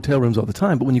stay in hotel rooms all the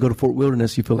time, but when you go to Fort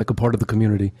Wilderness, you feel like a part of the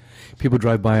community. People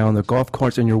drive by on their golf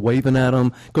carts, and you're waving at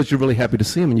them because you're really happy to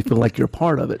see them, and you feel like you're a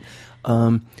part of it.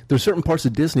 There's certain parts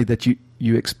of Disney that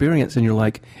you experience, and you're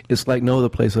like, it's like no other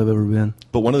place I've ever been.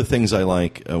 But one of the things I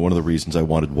like, one of the reasons I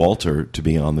wanted Walter to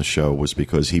be on the show was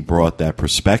because he brought that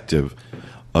perspective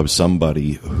of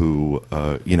somebody who,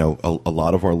 a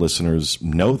lot of our listeners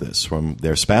know this from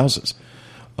their spouses.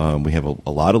 We have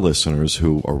a lot of listeners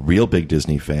who are real big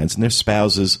Disney fans, and their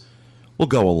spouses will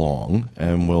go along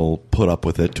and will put up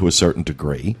with it to a certain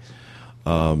degree,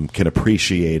 can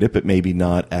appreciate it, but maybe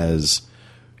not as,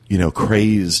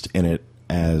 crazed in it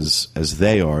as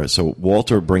they are. So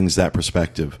Walter brings that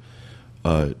perspective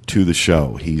to the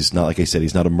show. He's not, like I said,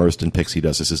 he's not immersed in pixie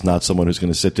dust. This is not someone who's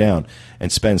going to sit down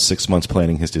and spend 6 months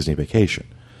planning his Disney vacation.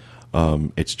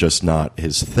 It's just not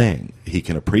his thing. He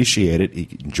can appreciate it. He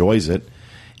enjoys it.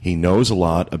 He knows a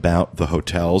lot about the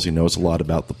hotels. He knows a lot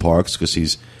about the parks because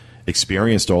he's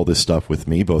experienced all this stuff with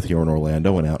me, both here in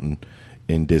Orlando and out in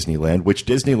Disneyland, which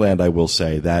Disneyland, I will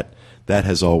say, that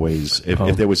has always,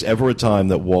 if there was ever a time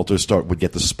that Walter would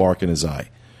get the spark in his eye,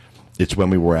 it's when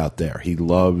we were out there. He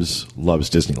loves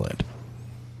Disneyland.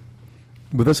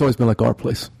 But that's always been like our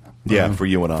place. Yeah, for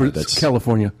you and I. That's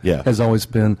California has always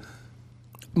been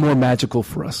more magical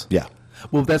for us. Yeah.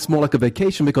 Well, that's more like a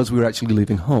vacation because we were actually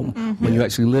leaving home. Mm-hmm. When you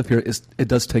actually live here, it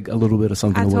does take a little bit of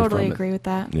something away from it. I totally agree with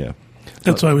that. Yeah.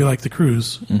 That's why we like the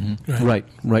cruise. Mm-hmm. Right.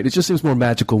 It just seems more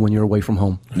magical when you're away from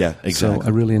home. Yeah, exactly. So I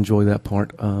really enjoy that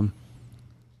part.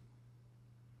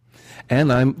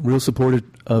 And I'm real supportive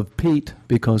of Pete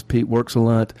because Pete works a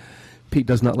lot. Pete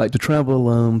does not like to travel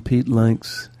alone. Pete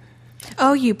likes...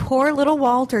 Oh, you poor little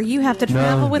Walter! You have to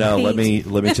travel with Pete.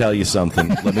 No, let me tell you something.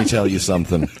 None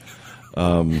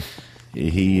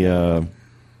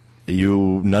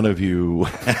of you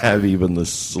have even the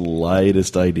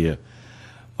slightest idea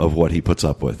of what he puts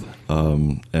up with,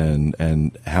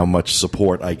 and how much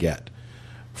support I get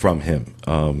from him.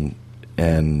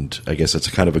 And I guess it's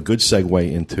kind of a good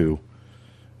segue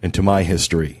into my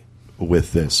history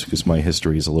with this, because my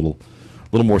history is a little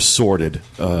more sordid,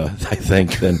 I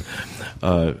think, than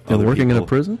other working in a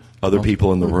prison. Other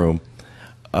people in the room.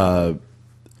 I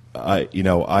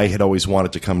had always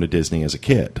wanted to come to Disney as a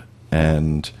kid,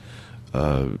 and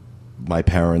my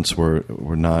parents were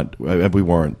not. We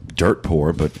weren't dirt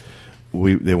poor, but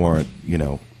they weren't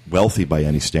wealthy by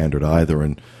any standard either,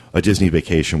 and a Disney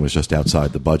vacation was just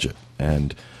outside the budget.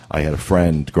 And I had a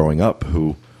friend growing up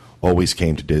who always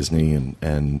came to Disney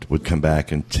and would come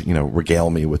back and regale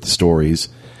me with the stories,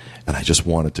 and I just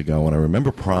wanted to go. And I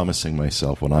remember promising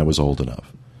myself when I was old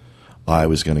enough I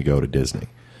was going to go to Disney.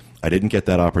 I didn't get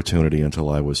that opportunity until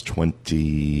I was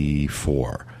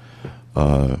 24.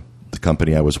 The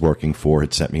company I was working for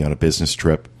had sent me on a business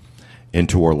trip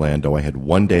into Orlando. I had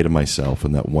one day to myself,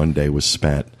 and that one day was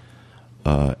spent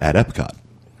at Epcot.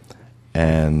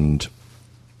 And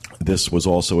this was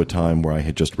also a time where I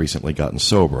had just recently gotten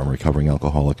sober. I'm a recovering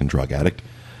alcoholic and drug addict.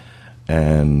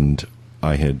 And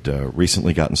I had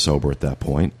recently gotten sober at that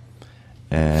point.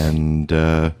 And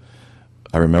I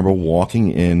remember walking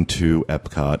into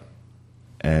Epcot,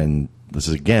 and this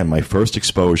is, again, my first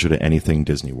exposure to anything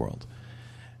Disney World.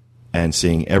 And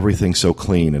seeing everything so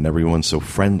clean and everyone so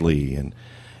friendly and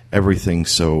everything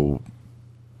so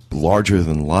larger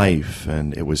than life.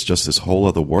 And it was just this whole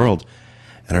other world.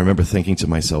 And I remember thinking to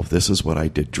myself, this is what I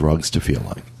did drugs to feel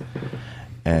like.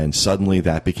 And suddenly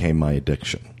that became my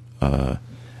addiction.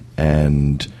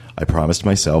 And I promised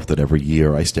myself that every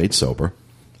year I stayed sober,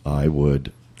 I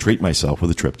would treat myself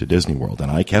with a trip to Disney World. And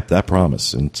I kept that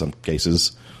promise, in some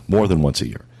cases more than once a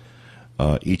year.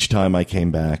 Each time I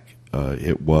came back,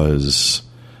 it was,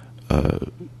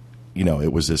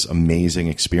 it was this amazing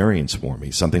experience for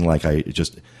me. Something like I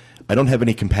don't have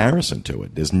any comparison to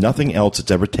it. There's nothing else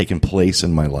that's ever taken place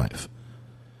in my life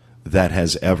that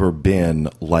has ever been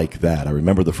like that. I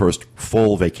remember the first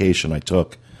full vacation I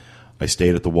took. I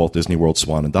stayed at the Walt Disney World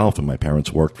Swan and Dolphin. My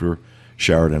parents worked for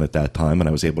Sheraton at that time, and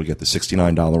I was able to get the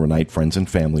 $69 a night friends and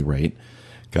family rate.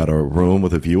 Got a room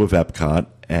with a view of Epcot,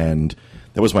 and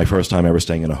that was my first time ever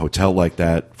staying in a hotel like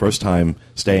that. First time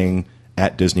staying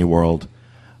at Disney World,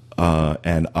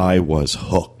 and I was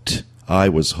hooked. I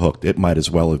was hooked. It might as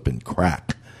well have been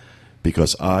crack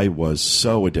because I was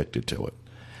so addicted to it.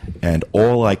 And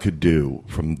all I could do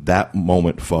from that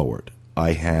moment forward,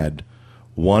 I had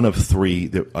one of three.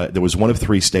 There was one of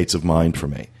three states of mind for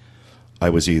me. I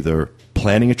was either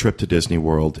planning a trip to Disney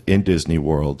World, in Disney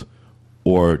World,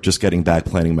 or just getting back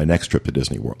planning my next trip to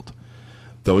Disney World.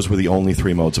 Those were the only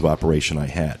three modes of operation I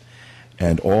had.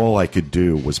 And all I could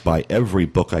do was buy every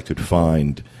book I could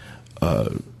find,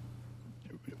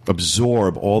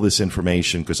 absorb all this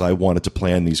information because I wanted to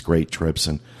plan these great trips.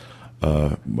 And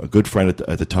a good friend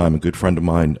at the time, a good friend of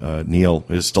mine, Neil,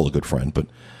 is still a good friend, but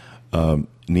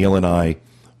Neil and I,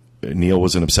 Neil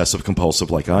was an obsessive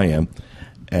compulsive like I am,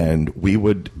 and we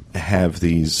would have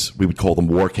these, we would call them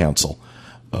war council,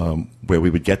 where we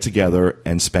would get together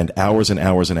and spend hours and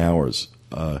hours and hours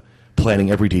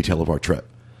planning every detail of our trip.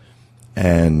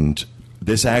 And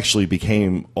this actually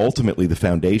became ultimately the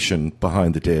foundation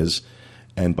behind the DIS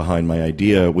and behind my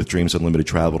idea with Dreams Unlimited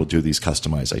Travel to do these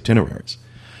customized itineraries.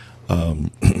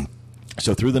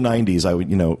 So through the 90s, I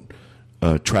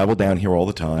would, travel down here all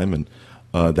the time. And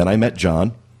then I met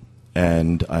John,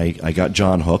 and I got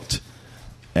John hooked.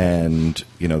 And,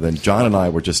 then John and I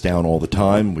were just down all the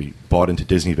time. We bought into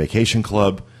Disney Vacation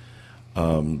Club.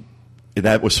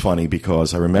 That was funny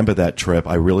because I remember that trip.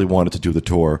 I really wanted to do the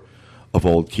tour of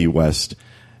Old Key West.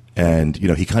 And,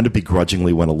 he kind of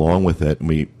begrudgingly went along with it. And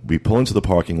we pull into the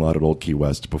parking lot at Old Key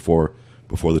West before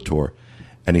the tour.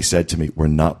 And he said to me, "We're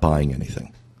not buying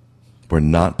anything. We're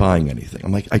not buying anything."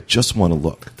 I'm like, I just want to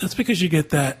look. That's because you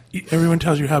get that. Everyone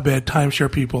tells you how bad timeshare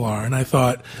people are. And I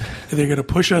thought, they're going to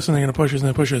push us and they're going to push us and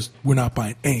they push us. We're not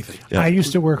buying anything. Yeah. I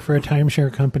used to work for a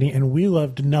timeshare company, and we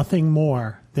loved nothing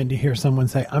more than to hear someone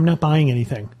say, "I'm not buying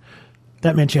anything."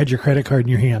 That meant you had your credit card in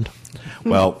your hand.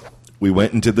 Well, we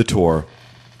went and did the tour,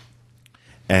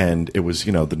 and it was,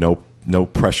 the no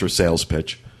pressure sales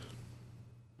pitch,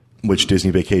 which Disney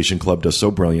Vacation Club does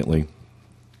so brilliantly.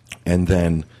 And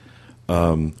then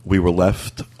we were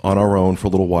left on our own for a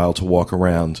little while to walk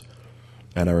around.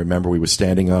 And I remember we were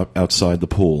standing up outside the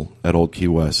pool at Old Key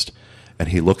West, and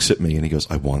he looks at me and he goes,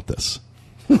 "I want this."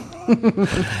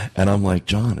 And I'm like,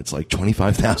 "John, it's like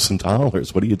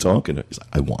 $25,000. What are you talking about?" He's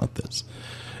like, "I want this."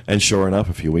 And sure enough,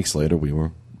 a few weeks later, we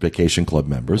were Vacation Club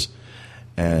members.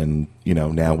 And,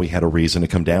 now we had a reason to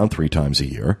come down 3 times a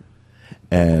year.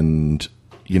 And,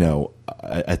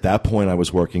 at that point, I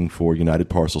was working for United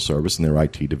Parcel Service in their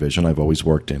IT division. I've always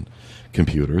worked in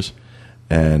computers.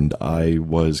 And I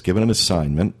was given an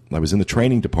assignment. I was in the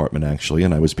training department, actually,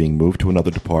 and I was being moved to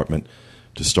another department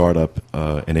to start up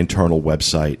an internal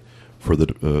website for the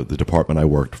department I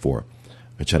worked for,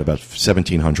 which had about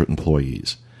 1,700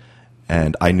 employees.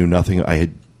 And I knew nothing.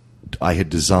 I had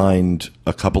designed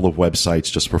a couple of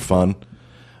websites just for fun.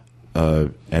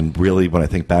 And really, when I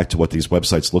think back to what these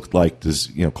websites looked like,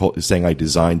 saying I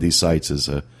designed these sites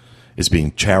is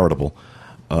being charitable.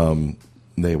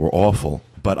 They were awful.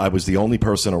 But I was the only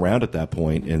person around at that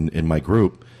point in my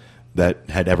group that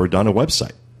had ever done a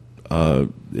website.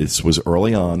 This was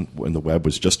early on when the web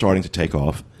was just starting to take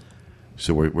off.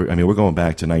 So we're going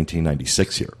back to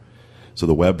 1996 here. So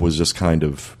the web was just kind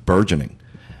of burgeoning.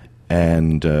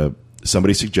 And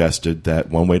somebody suggested that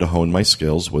one way to hone my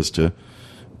skills was to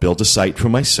build a site for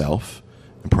myself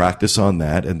and practice on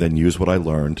that, and then use what I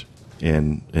learned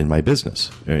in my business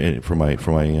for my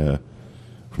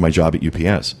job at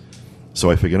UPS. So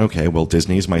I figured, okay, well,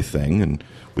 Disney is my thing, and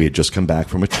we had just come back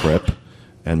from a trip,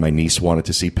 and my niece wanted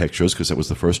to see pictures because it was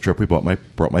the first trip we brought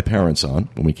my parents on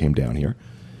when we came down here.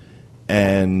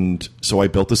 And so I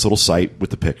built this little site with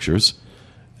the pictures,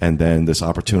 and then this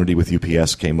opportunity with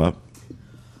UPS came up.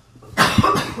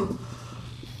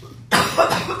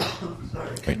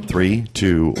 Right, 3,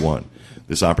 2, 1.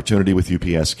 This opportunity with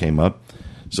UPS came up,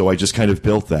 so I just kind of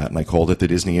built that, and I called it the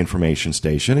Disney Information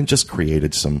Station, and just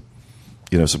created some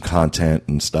content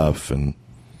and stuff, and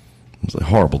it was a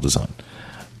horrible design.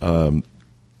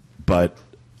 But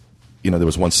there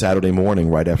was one Saturday morning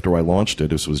right after I launched it.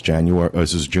 This was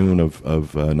June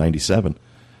of '97.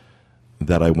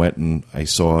 That I went and I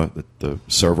saw that the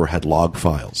server had log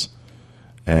files,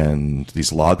 and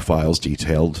these log files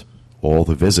detailed all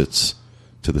the visits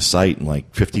to the site, and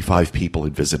like 55 people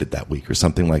had visited that week or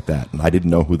something like that, and I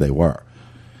didn't know who they were.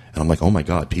 And I'm like, oh my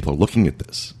God, people are looking at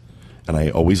this. And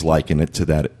I always liken it to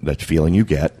that feeling you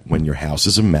get when your house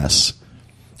is a mess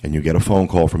and you get a phone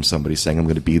call from somebody saying, I'm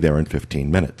going to be there in 15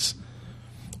 minutes.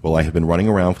 Well, I have been running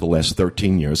around for the last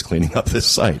 13 years cleaning up this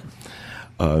site,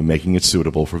 making it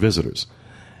suitable for visitors.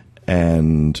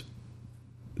 And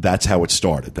that's how it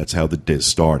started. That's how the DIS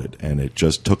started. And it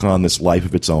just took on this life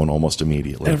of its own almost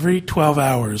immediately. Every 12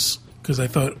 hours, because I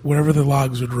thought whatever the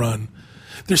logs would run,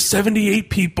 there's 78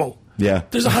 people. Yeah.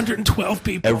 There's 112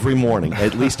 people. Every morning,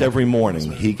 at least every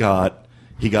morning, he got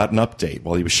an update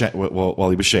while he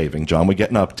was shaving. John would get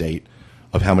an update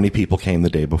of how many people came the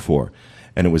day before.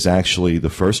 And it was actually the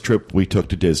first trip we took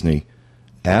to Disney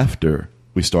after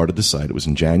we started the site. It was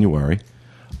in January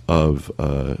of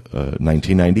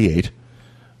 1998.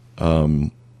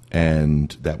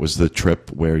 And that was the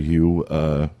trip where you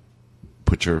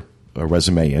put your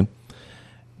resume in.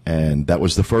 And that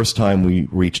was the first time we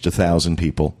reached 1,000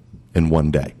 people in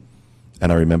one day.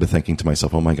 And I remember thinking to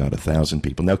myself, oh my God, 1,000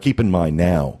 people. Now keep in mind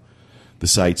now, the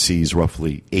site sees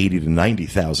roughly 80 to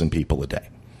 90,000 people a day.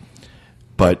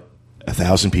 But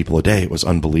 1,000 people a day, it was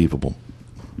unbelievable.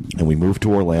 And we moved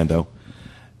to Orlando.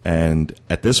 And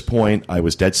at this point, I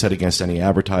was dead set against any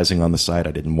advertising on the site.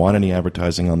 I didn't want any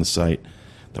advertising on the site.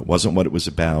 That wasn't what it was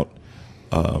about.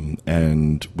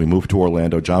 And we moved to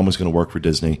Orlando. John was going to work for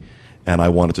Disney, and I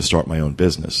wanted to start my own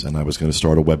business. And I was going to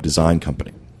start a web design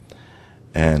company.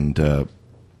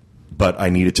 But I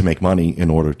needed to make money in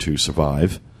order to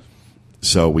survive.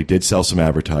 So we did sell some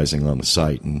advertising on the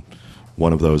site, and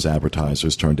one of those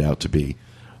advertisers turned out to be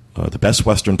the Best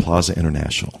Western Plaza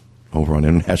International over on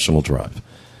International Drive.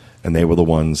 And they were the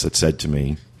ones that said to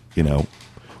me,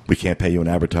 we can't pay you an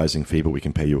advertising fee, but we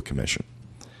can pay you a commission.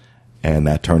 And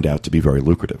that turned out to be very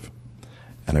lucrative.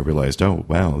 And I realized, oh,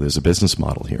 wow, there's a business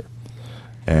model here.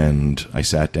 And I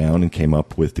sat down and came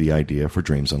up with the idea for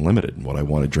Dreams Unlimited and what I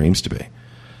wanted Dreams to be.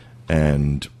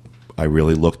 And I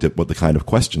really looked at what the kind of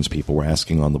questions people were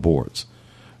asking on the boards.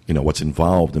 What's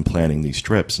involved in planning these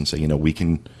trips, and say,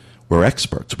 we're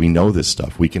experts. We know this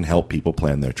stuff. We can help people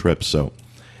plan their trips. So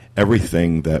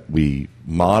everything that we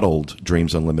modeled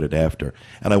Dreams Unlimited after,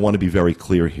 and I want to be very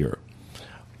clear here,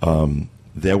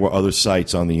 there were other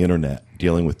sites on the internet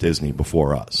dealing with Disney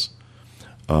before us.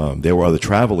 There were other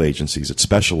travel agencies that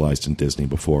specialized in Disney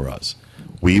before us.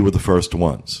 We were the first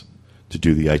ones to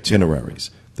do the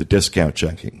itineraries, the discount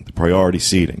checking, the priority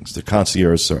seatings, the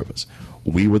concierge service.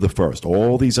 We were the first.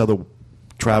 All these other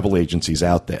travel agencies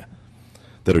out there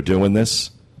that are doing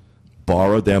this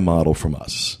borrowed their model from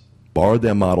us, borrowed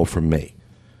their model from me,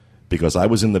 because I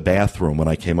was in the bathroom when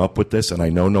I came up with this, and I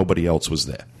know nobody else was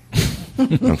there.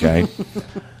 Okay?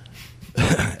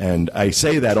 And I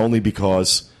say that only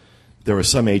because there are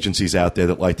some agencies out there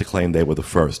that like to claim they were the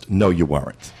first. No, you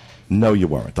weren't. No, you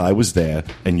weren't. I was there,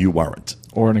 and you weren't.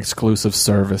 Or an exclusive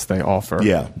service they offer.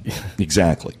 Yeah,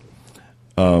 exactly.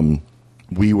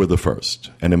 We were the first,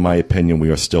 and in my opinion, we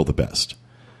are still the best.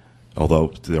 Although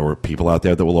there were people out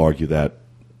there that will argue that.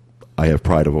 I have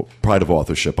pride of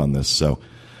authorship on this. So,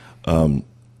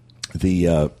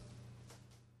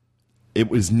 it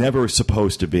was never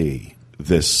supposed to be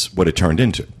this what it turned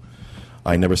into.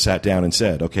 I never sat down and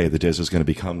said, okay, the DIS is going to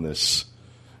become this,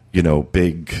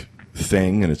 big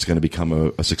thing, and it's going to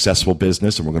become a successful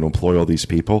business, and we're going to employ all these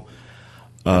people.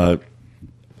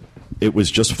 It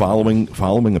was just following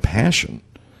a passion.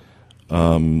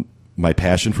 My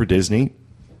passion for Disney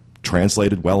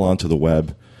translated well onto the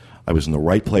web. I was in the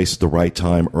right place at the right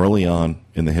time early on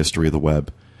in the history of the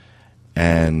web,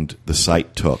 and the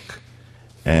site took.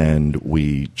 And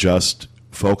we just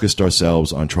focused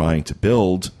ourselves on trying to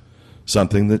build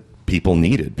something that people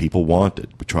needed, people wanted.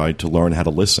 We tried to learn how to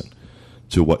listen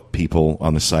to what people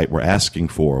on the site were asking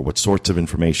for, what sorts of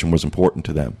information was important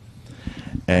to them,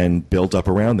 and build up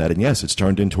around that. And yes, it's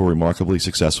turned into a remarkably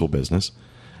successful business.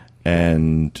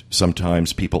 And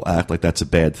sometimes people act like that's a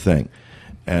bad thing.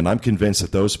 And I'm convinced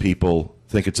that those people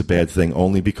think it's a bad thing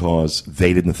only because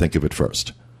they didn't think of it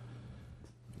first.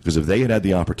 Because if they had had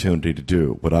the opportunity to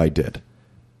do what I did,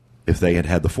 if they had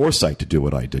had the foresight to do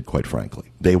what I did, quite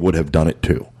frankly, they would have done it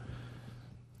too.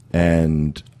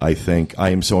 And I think I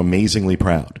am so amazingly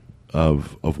proud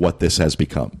of what this has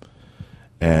become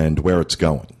and where it's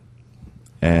going.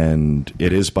 And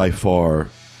it is by far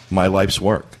my life's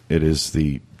work. It is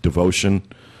the devotion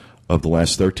of the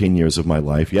last 13 years of my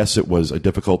life. Yes, it was a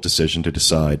difficult decision to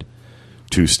decide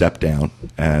to step down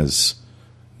as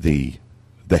the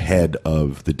head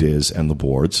of the DIS and the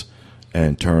boards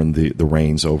and turn the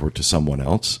reins over to someone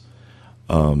else.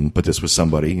 But this was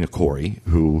somebody, Corey,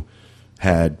 who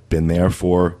had been there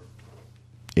for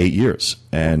 8 years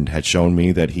and had shown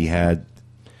me that he had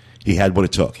what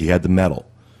it took. He had the mettle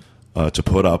to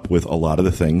put up with a lot of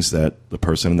the things that the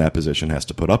person in that position has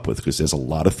to put up with, because there's a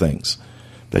lot of things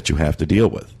that you have to deal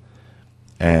with.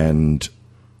 And,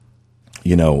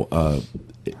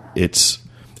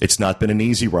 it's not been an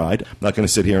easy ride. I'm not going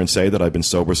to sit here and say that I've been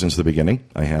sober since the beginning.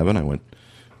 I haven't. I went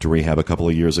to rehab a couple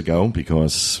of years ago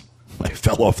because I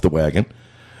fell off the wagon.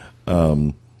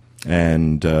 And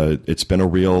it's been a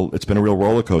real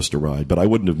roller coaster ride, but I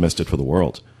wouldn't have missed it for the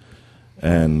world.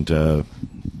 And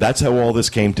that's how all this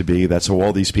came to be. That's how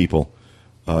all these people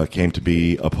came to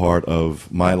be a part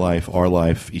of my life, our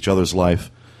life, each other's life,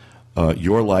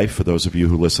 your life, for those of you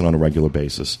who listen on a regular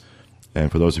basis. And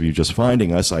for those of you just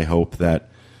finding us, I hope that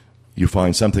you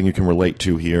find something you can relate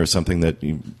to here, something that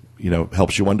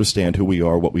helps you understand who we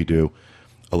are, what we do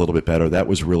a little bit better. That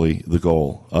was really the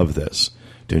goal of this,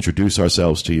 to introduce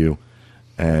ourselves to you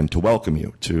and to welcome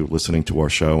you to listening to our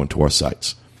show and to our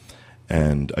sites.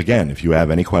 And again, if you have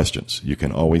any questions, you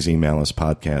can always email us,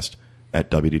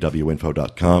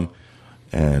 podcast@wdwinfo.com,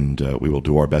 and we will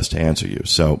do our best to answer you.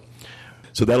 So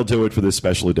that'll do it for this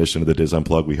special edition of the DIS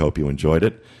Unplugged. We hope you enjoyed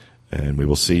it, and we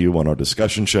will see you on our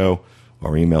discussion show,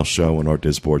 our email show, and our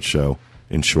Disboard show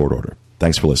in short order.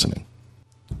 Thanks for listening.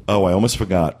 Oh, I almost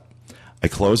forgot. I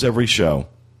close every show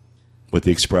with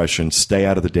the expression, stay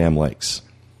out of the damn lakes.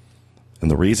 And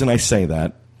the reason I say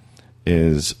that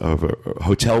is of a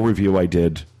hotel review I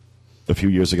did a few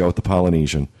years ago at the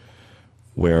Polynesian,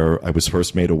 where I was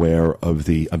first made aware of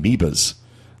the amoebas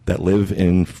that live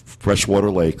in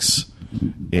freshwater lakes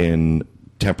in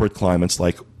temperate climates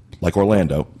like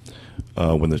Orlando.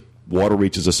 When the water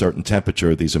reaches a certain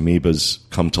temperature, these amoebas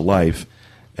come to life,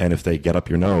 and if they get up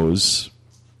your nose,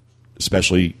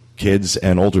 especially kids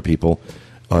and older people,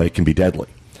 it can be deadly.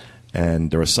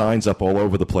 And there are signs up all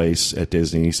over the place at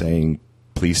Disney saying,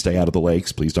 please stay out of the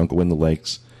lakes, please don't go in the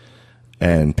lakes,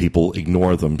 and people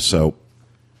ignore them. So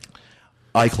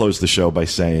I close the show by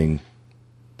saying,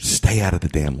 stay out of the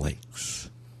damn lakes.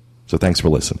 So thanks for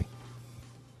listening.